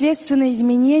происходят соответственные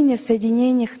изменения в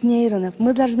соединениях нейронов.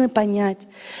 Мы должны понять,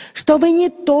 что мы не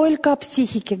только о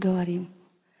психике говорим.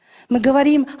 Мы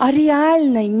говорим о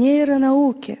реальной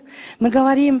нейронауке. Мы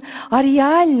говорим о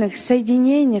реальных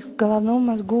соединениях в головном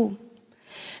мозгу.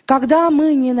 Когда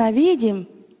мы ненавидим,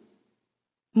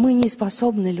 мы не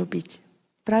способны любить.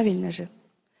 Правильно же?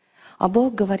 А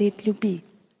Бог говорит «люби».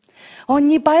 Он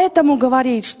не поэтому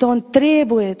говорит, что Он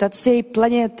требует от всей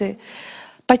планеты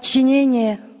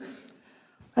подчинения.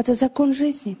 Это закон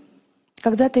жизни.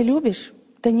 Когда ты любишь,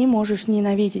 ты не можешь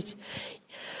ненавидеть.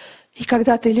 И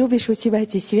когда ты любишь, у тебя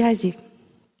эти связи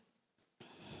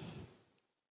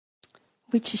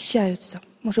вычищаются.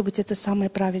 Может быть, это самое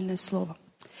правильное слово.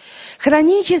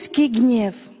 Хронический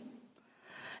гнев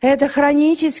Это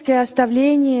хроническое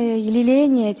оставление и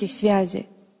лелеяние этих связей.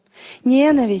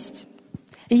 Ненависть,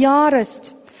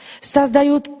 ярость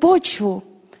создают почву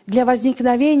для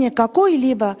возникновения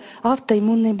какой-либо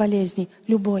автоиммунной болезни,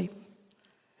 любой.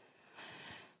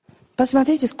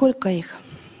 Посмотрите, сколько их.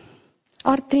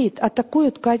 Артрит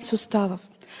атакует ткань суставов.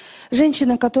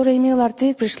 Женщина, которая имела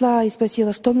артрит, пришла и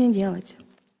спросила, что мне делать?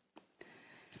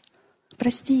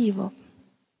 Прости его.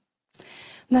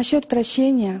 Насчет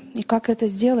прощения и как это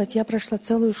сделать, я прошла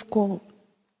целую школу.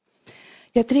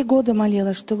 Я 3 года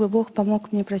молилась, чтобы Бог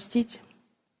помог мне простить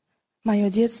мое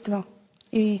детство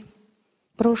и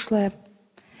прошлое,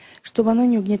 чтобы оно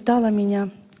не угнетало меня.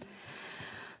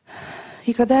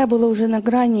 И когда я была уже на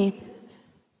грани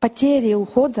потери,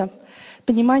 ухода,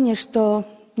 понимания, что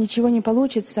ничего не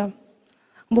получится,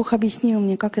 Бог объяснил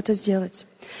мне, как это сделать.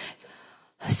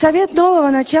 Совет нового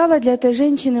начала для этой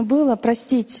женщины было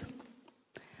простить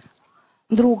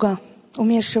друга,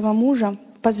 умершего мужа,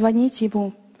 позвонить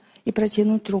ему и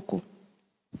протянуть руку.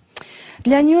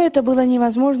 Для нее это было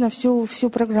невозможно всю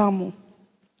программу.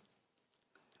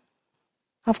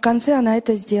 А в конце она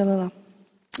это сделала.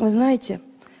 Вы знаете,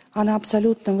 она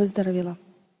абсолютно выздоровела.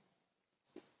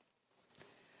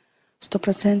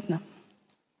 100%.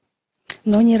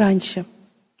 Но не раньше,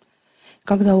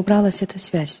 когда убралась эта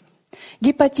связь.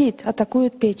 Гепатит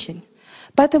атакует печень.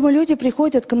 Поэтому люди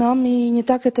приходят к нам, и не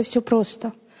так это все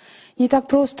просто. Не так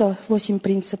просто 8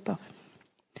 принципов.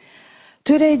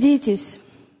 Тиреоидитис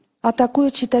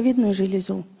атакует щитовидную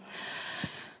железу.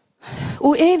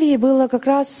 У Эвии была как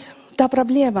раз та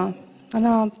проблема.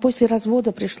 Она после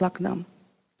развода пришла к нам.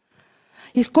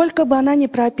 И сколько бы она ни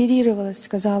прооперировалась,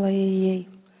 сказала я ей,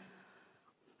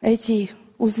 эти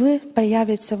узлы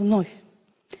появятся вновь.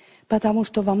 Потому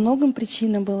что во многом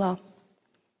причина была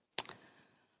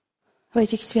в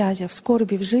этих связях, в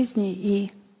скорби в жизни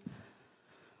и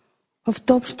в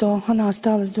том, что она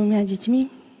осталась с 2 детьми,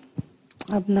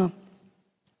 одна.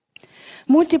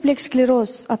 Мультиплекс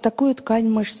склероз атакует ткань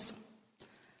мышц.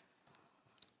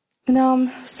 К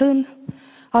нам сын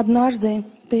однажды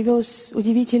привез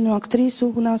удивительную актрису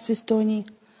у нас в Эстонии.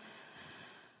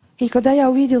 И когда я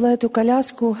увидела эту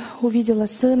коляску, увидела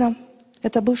сына,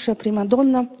 это бывшая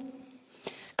примадонна,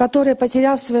 которая,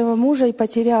 потеряв своего мужа и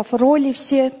потеряв роли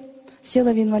все,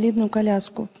 села в инвалидную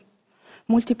коляску.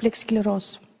 Мультиплекс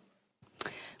склероз.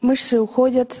 Мышцы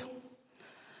уходят,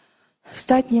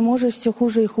 встать не можешь, все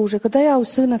хуже и хуже. Когда я у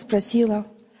сына спросила,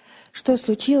 что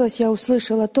случилось, я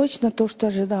услышала точно то, что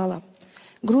ожидала.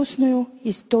 Грустную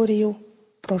историю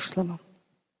прошлого.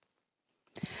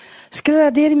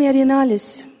 Склеродермия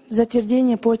реналис,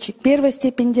 затвердение почек, 1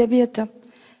 степень диабета,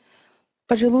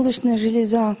 поджелудочная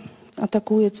железа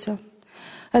атакуется.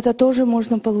 Это тоже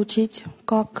можно получить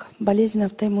как болезнь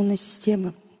автоиммунной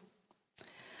системы.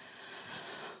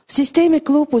 В системе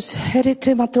лупус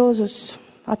эритематозус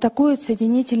атакует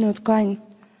соединительную ткань,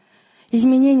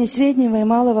 изменение среднего и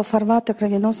малого формата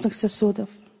кровеносных сосудов.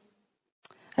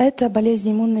 Это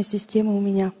болезнь иммунной системы у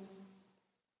меня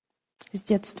с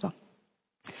детства.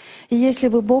 И если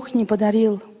бы Бог не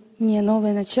подарил мне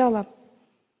новое начало,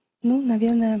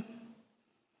 наверное,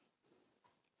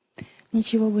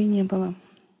 ничего бы и не было.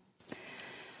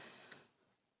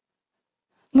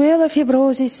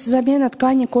 Миелофиброзис, замена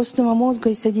ткани костного мозга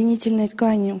и соединительной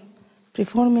тканью при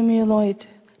форме миелоид,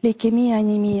 лейкемия,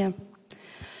 анемия.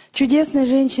 Чудесные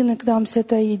женщины к нам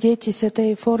и дети с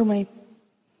этой формой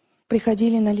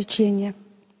приходили на лечение.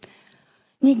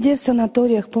 Нигде в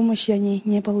санаториях помощи они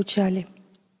не получали,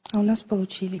 а у нас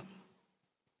получили.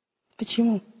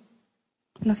 Почему?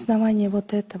 На основании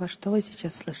вот этого, что вы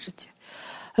сейчас слышите.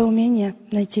 Умение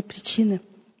найти причины.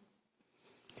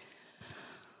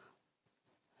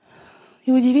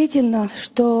 И удивительно,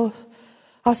 что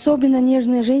особенно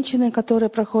нежные женщины, которые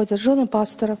проходят, жены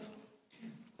пасторов,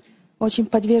 очень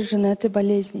подвержены этой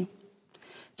болезни.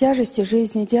 Тяжести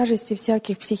жизни, тяжести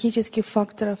всяких психических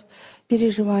факторов,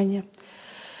 переживания.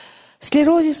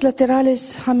 Склерозис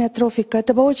латералис амиотрофика –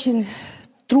 это очень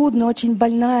трудная, очень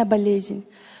больная болезнь,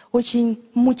 очень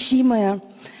мучимая.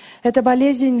 Это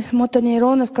болезнь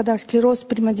мотонейронов, когда склероз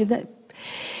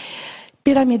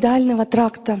пирамидального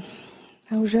тракта,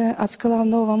 уже от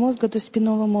головного мозга до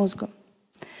спинного мозга.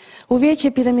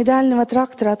 Увечья пирамидального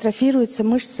тракта атрофируются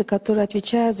мышцы, которые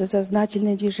отвечают за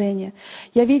сознательные движения.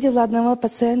 Я видела одного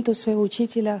пациента у своего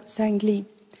учителя Сангли.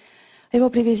 Его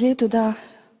привезли туда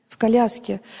в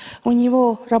коляске. У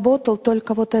него работал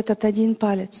только вот этот один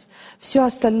палец. Все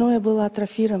остальное было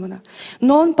атрофировано.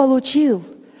 Но он получил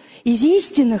из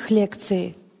истинных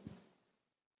лекций,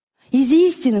 из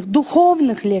истинных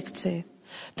духовных лекций.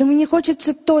 То мне не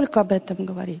хочется только об этом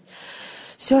говорить.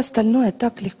 Все остальное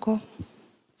так легко.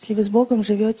 Если вы с Богом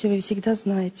живете, вы всегда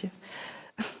знаете,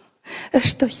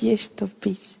 что есть, что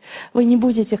пить. Вы не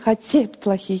будете хотеть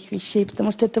плохих вещей,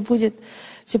 потому что это будет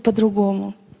все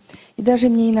по-другому. И даже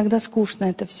мне иногда скучно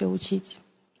это все учить.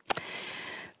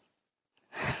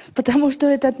 Потому что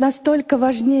это настолько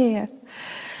важнее.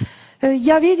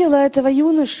 Я видела этого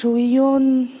юношу, и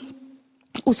он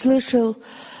услышал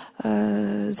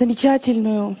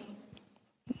замечательную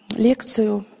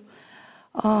лекцию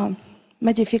о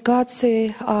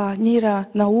модификации, о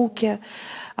нейронауке,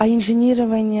 о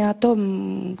инженерировании, о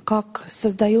том, как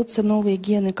создаются новые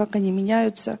гены, как они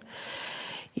меняются,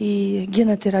 и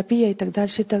генотерапия и так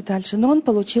дальше, и так дальше. Но он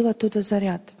получил оттуда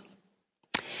заряд.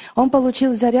 Он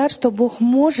получил заряд, что Бог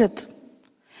может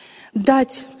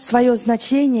дать свое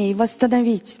значение и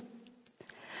восстановить.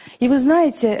 И вы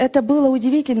знаете, это было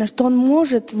удивительно, что Он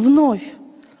может вновь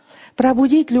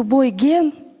пробудить любой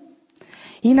ген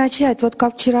и начать, вот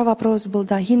как вчера вопрос был,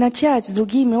 да, и начать с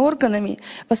другими органами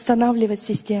восстанавливать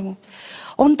систему.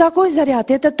 Он такой заряд,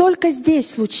 и это только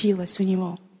здесь случилось у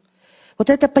него.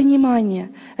 Вот это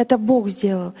понимание, это Бог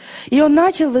сделал. И он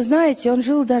начал, вы знаете, он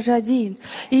жил даже один.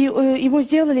 И ему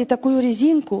сделали такую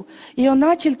резинку, и он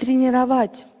начал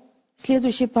тренировать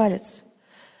следующий палец.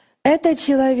 Этот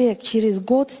человек через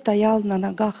год стоял на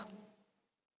ногах.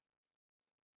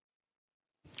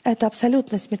 Это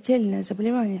абсолютно смертельное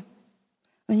заболевание.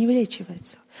 Но не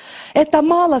вылечивается. Это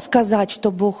мало сказать,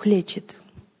 что Бог лечит.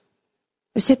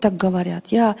 Все так говорят.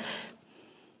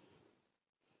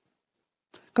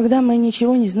 Когда мы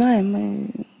ничего не знаем, мы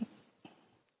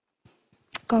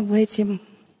как бы этим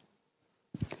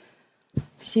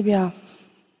себя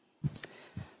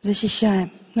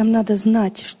защищаем. Нам надо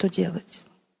знать, что делать.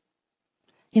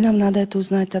 И нам надо это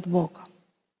узнать от Бога.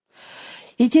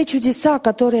 И те чудеса,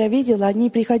 которые я видела, они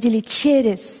приходили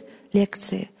через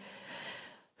лекции.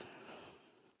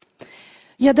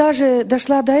 Я даже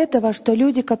дошла до этого, что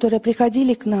люди, которые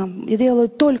приходили к нам и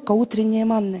делают только утренние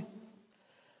манны.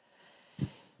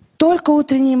 Только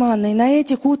утренние манны. И на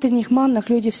этих утренних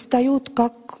маннах люди встают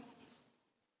как...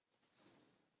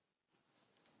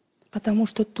 Потому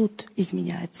что тут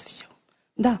изменяется все.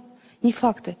 Да, не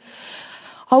факты.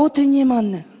 А утренние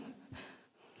манны?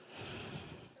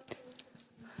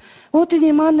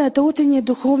 Утренние манны — это утренние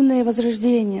духовные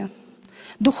возрождения.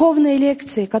 Духовные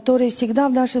лекции, которые всегда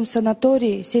в нашем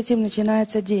санатории, с этим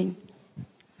начинается день.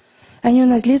 Они у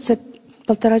нас длятся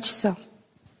 1,5 часа.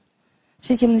 С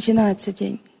этим начинается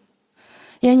день.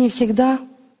 И они всегда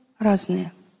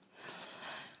разные.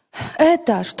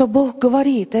 Это, что Бог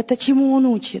говорит, это чему Он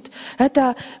учит,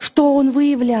 это, что Он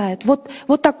выявляет. Вот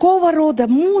такого рода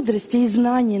мудрости и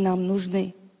знания нам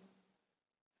нужны.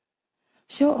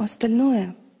 Все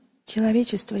остальное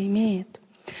человечество имеет.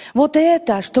 Вот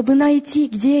это, чтобы найти,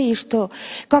 где и что.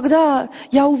 Когда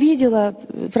я увидела,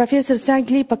 профессор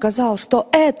Сянг-Ли показал, что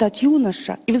этот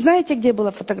юноша, и вы знаете, где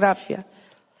была фотография?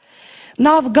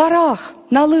 В горах,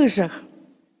 на лыжах.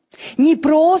 Не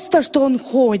просто, что он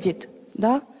ходит,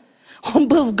 да? Он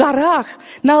был в горах,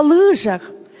 на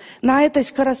лыжах, на этой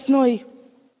скоростной.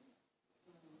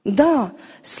 Да,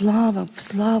 слава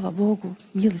Богу,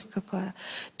 милость какая.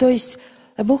 То есть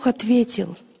Бог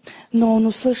ответил, но Он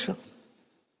услышал.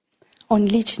 Он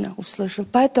лично услышал.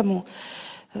 Поэтому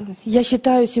я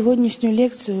считаю сегодняшнюю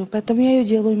лекцию, поэтому я ее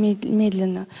делаю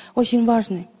медленно, очень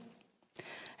важной.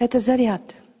 Это заряд,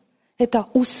 это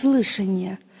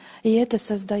услышание, и это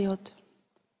создает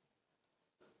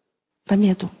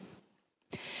победу.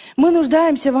 Мы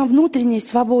нуждаемся во внутренней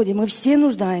свободе, мы все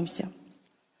нуждаемся.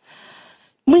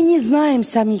 Мы не знаем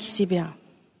самих себя.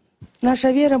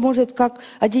 Наша вера может как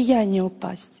одеяние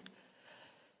упасть.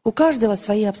 У каждого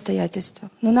свои обстоятельства.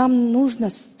 Но нам нужна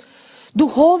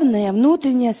духовная,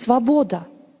 внутренняя свобода,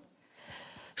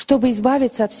 чтобы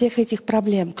избавиться от всех этих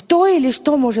проблем. Кто или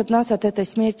что может нас от этой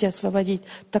смерти освободить?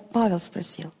 Так Павел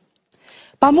спросил.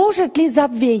 Поможет ли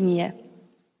забвение?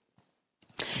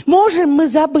 Можем мы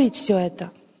забыть все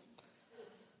это?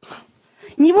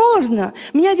 Не можно.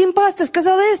 Мне один пастор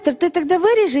сказал: Эстер, ты тогда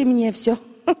вырежи мне все.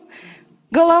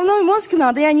 Головной мозг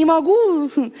надо, я не могу.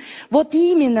 Вот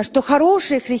именно, что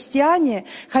хорошие христиане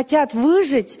хотят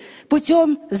выжить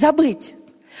путем забыть,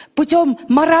 путем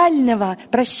морального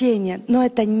прощения. Но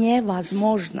это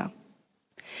невозможно.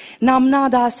 Нам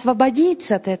надо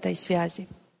освободиться от этой связи.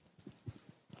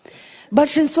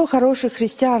 Большинство хороших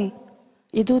христиан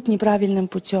идут неправильным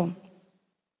путем.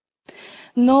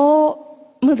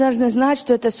 Но мы должны знать,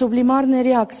 что это сублимарная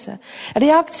реакция.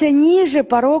 Реакция ниже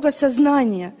порога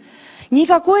сознания.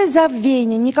 Никакое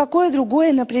забвение, никакое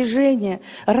другое напряжение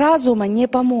разума не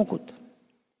помогут.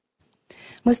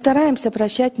 Мы стараемся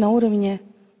прощать на уровне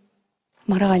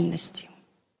моральности.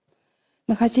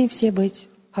 Мы хотим все быть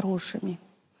хорошими.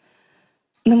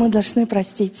 Но мы должны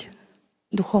простить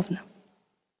духовно.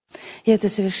 И это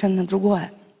совершенно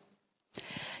другое.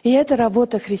 И это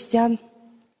работа христиан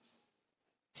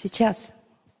сейчас.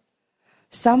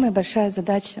 Самая большая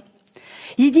задача.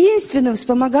 Единственным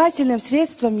вспомогательным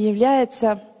средством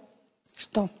является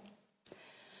что?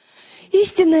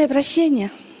 Истинное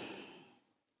прощение.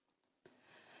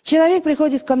 Человек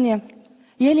приходит ко мне,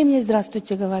 еле мне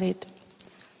 «здравствуйте» говорит.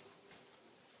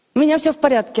 У меня все в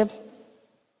порядке.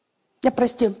 Я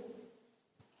простил.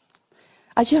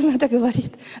 О чем это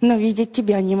говорит? Но видеть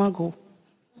тебя не могу.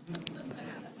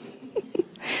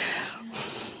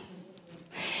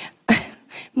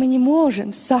 Мы не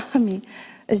можем сами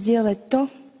сделать то,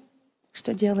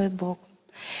 что делает Бог.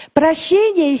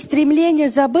 Прощение и стремление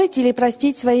забыть или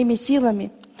простить своими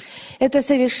силами – это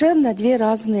совершенно две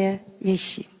разные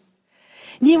вещи.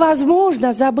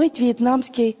 Невозможно забыть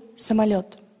вьетнамский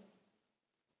самолет.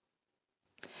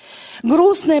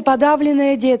 Грустное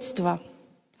подавленное детство,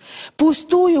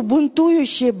 пустую,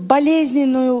 бунтующую,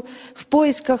 болезненную в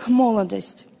поисках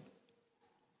молодость.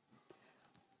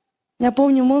 Я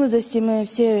помню, в молодости мы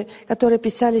все, которые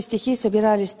писали стихи,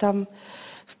 собирались там,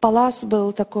 в Палас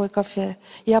был такое кафе,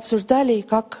 и обсуждали,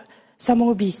 как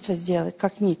самоубийство сделать,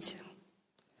 как Ницше.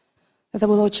 Это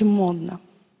было очень модно.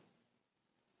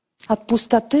 От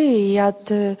пустоты и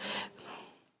от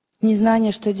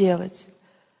незнания, что делать.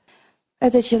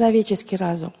 Это человеческий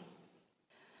разум.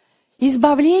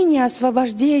 Избавление,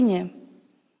 освобождение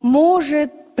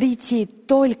может прийти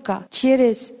только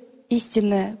через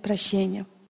истинное прощение.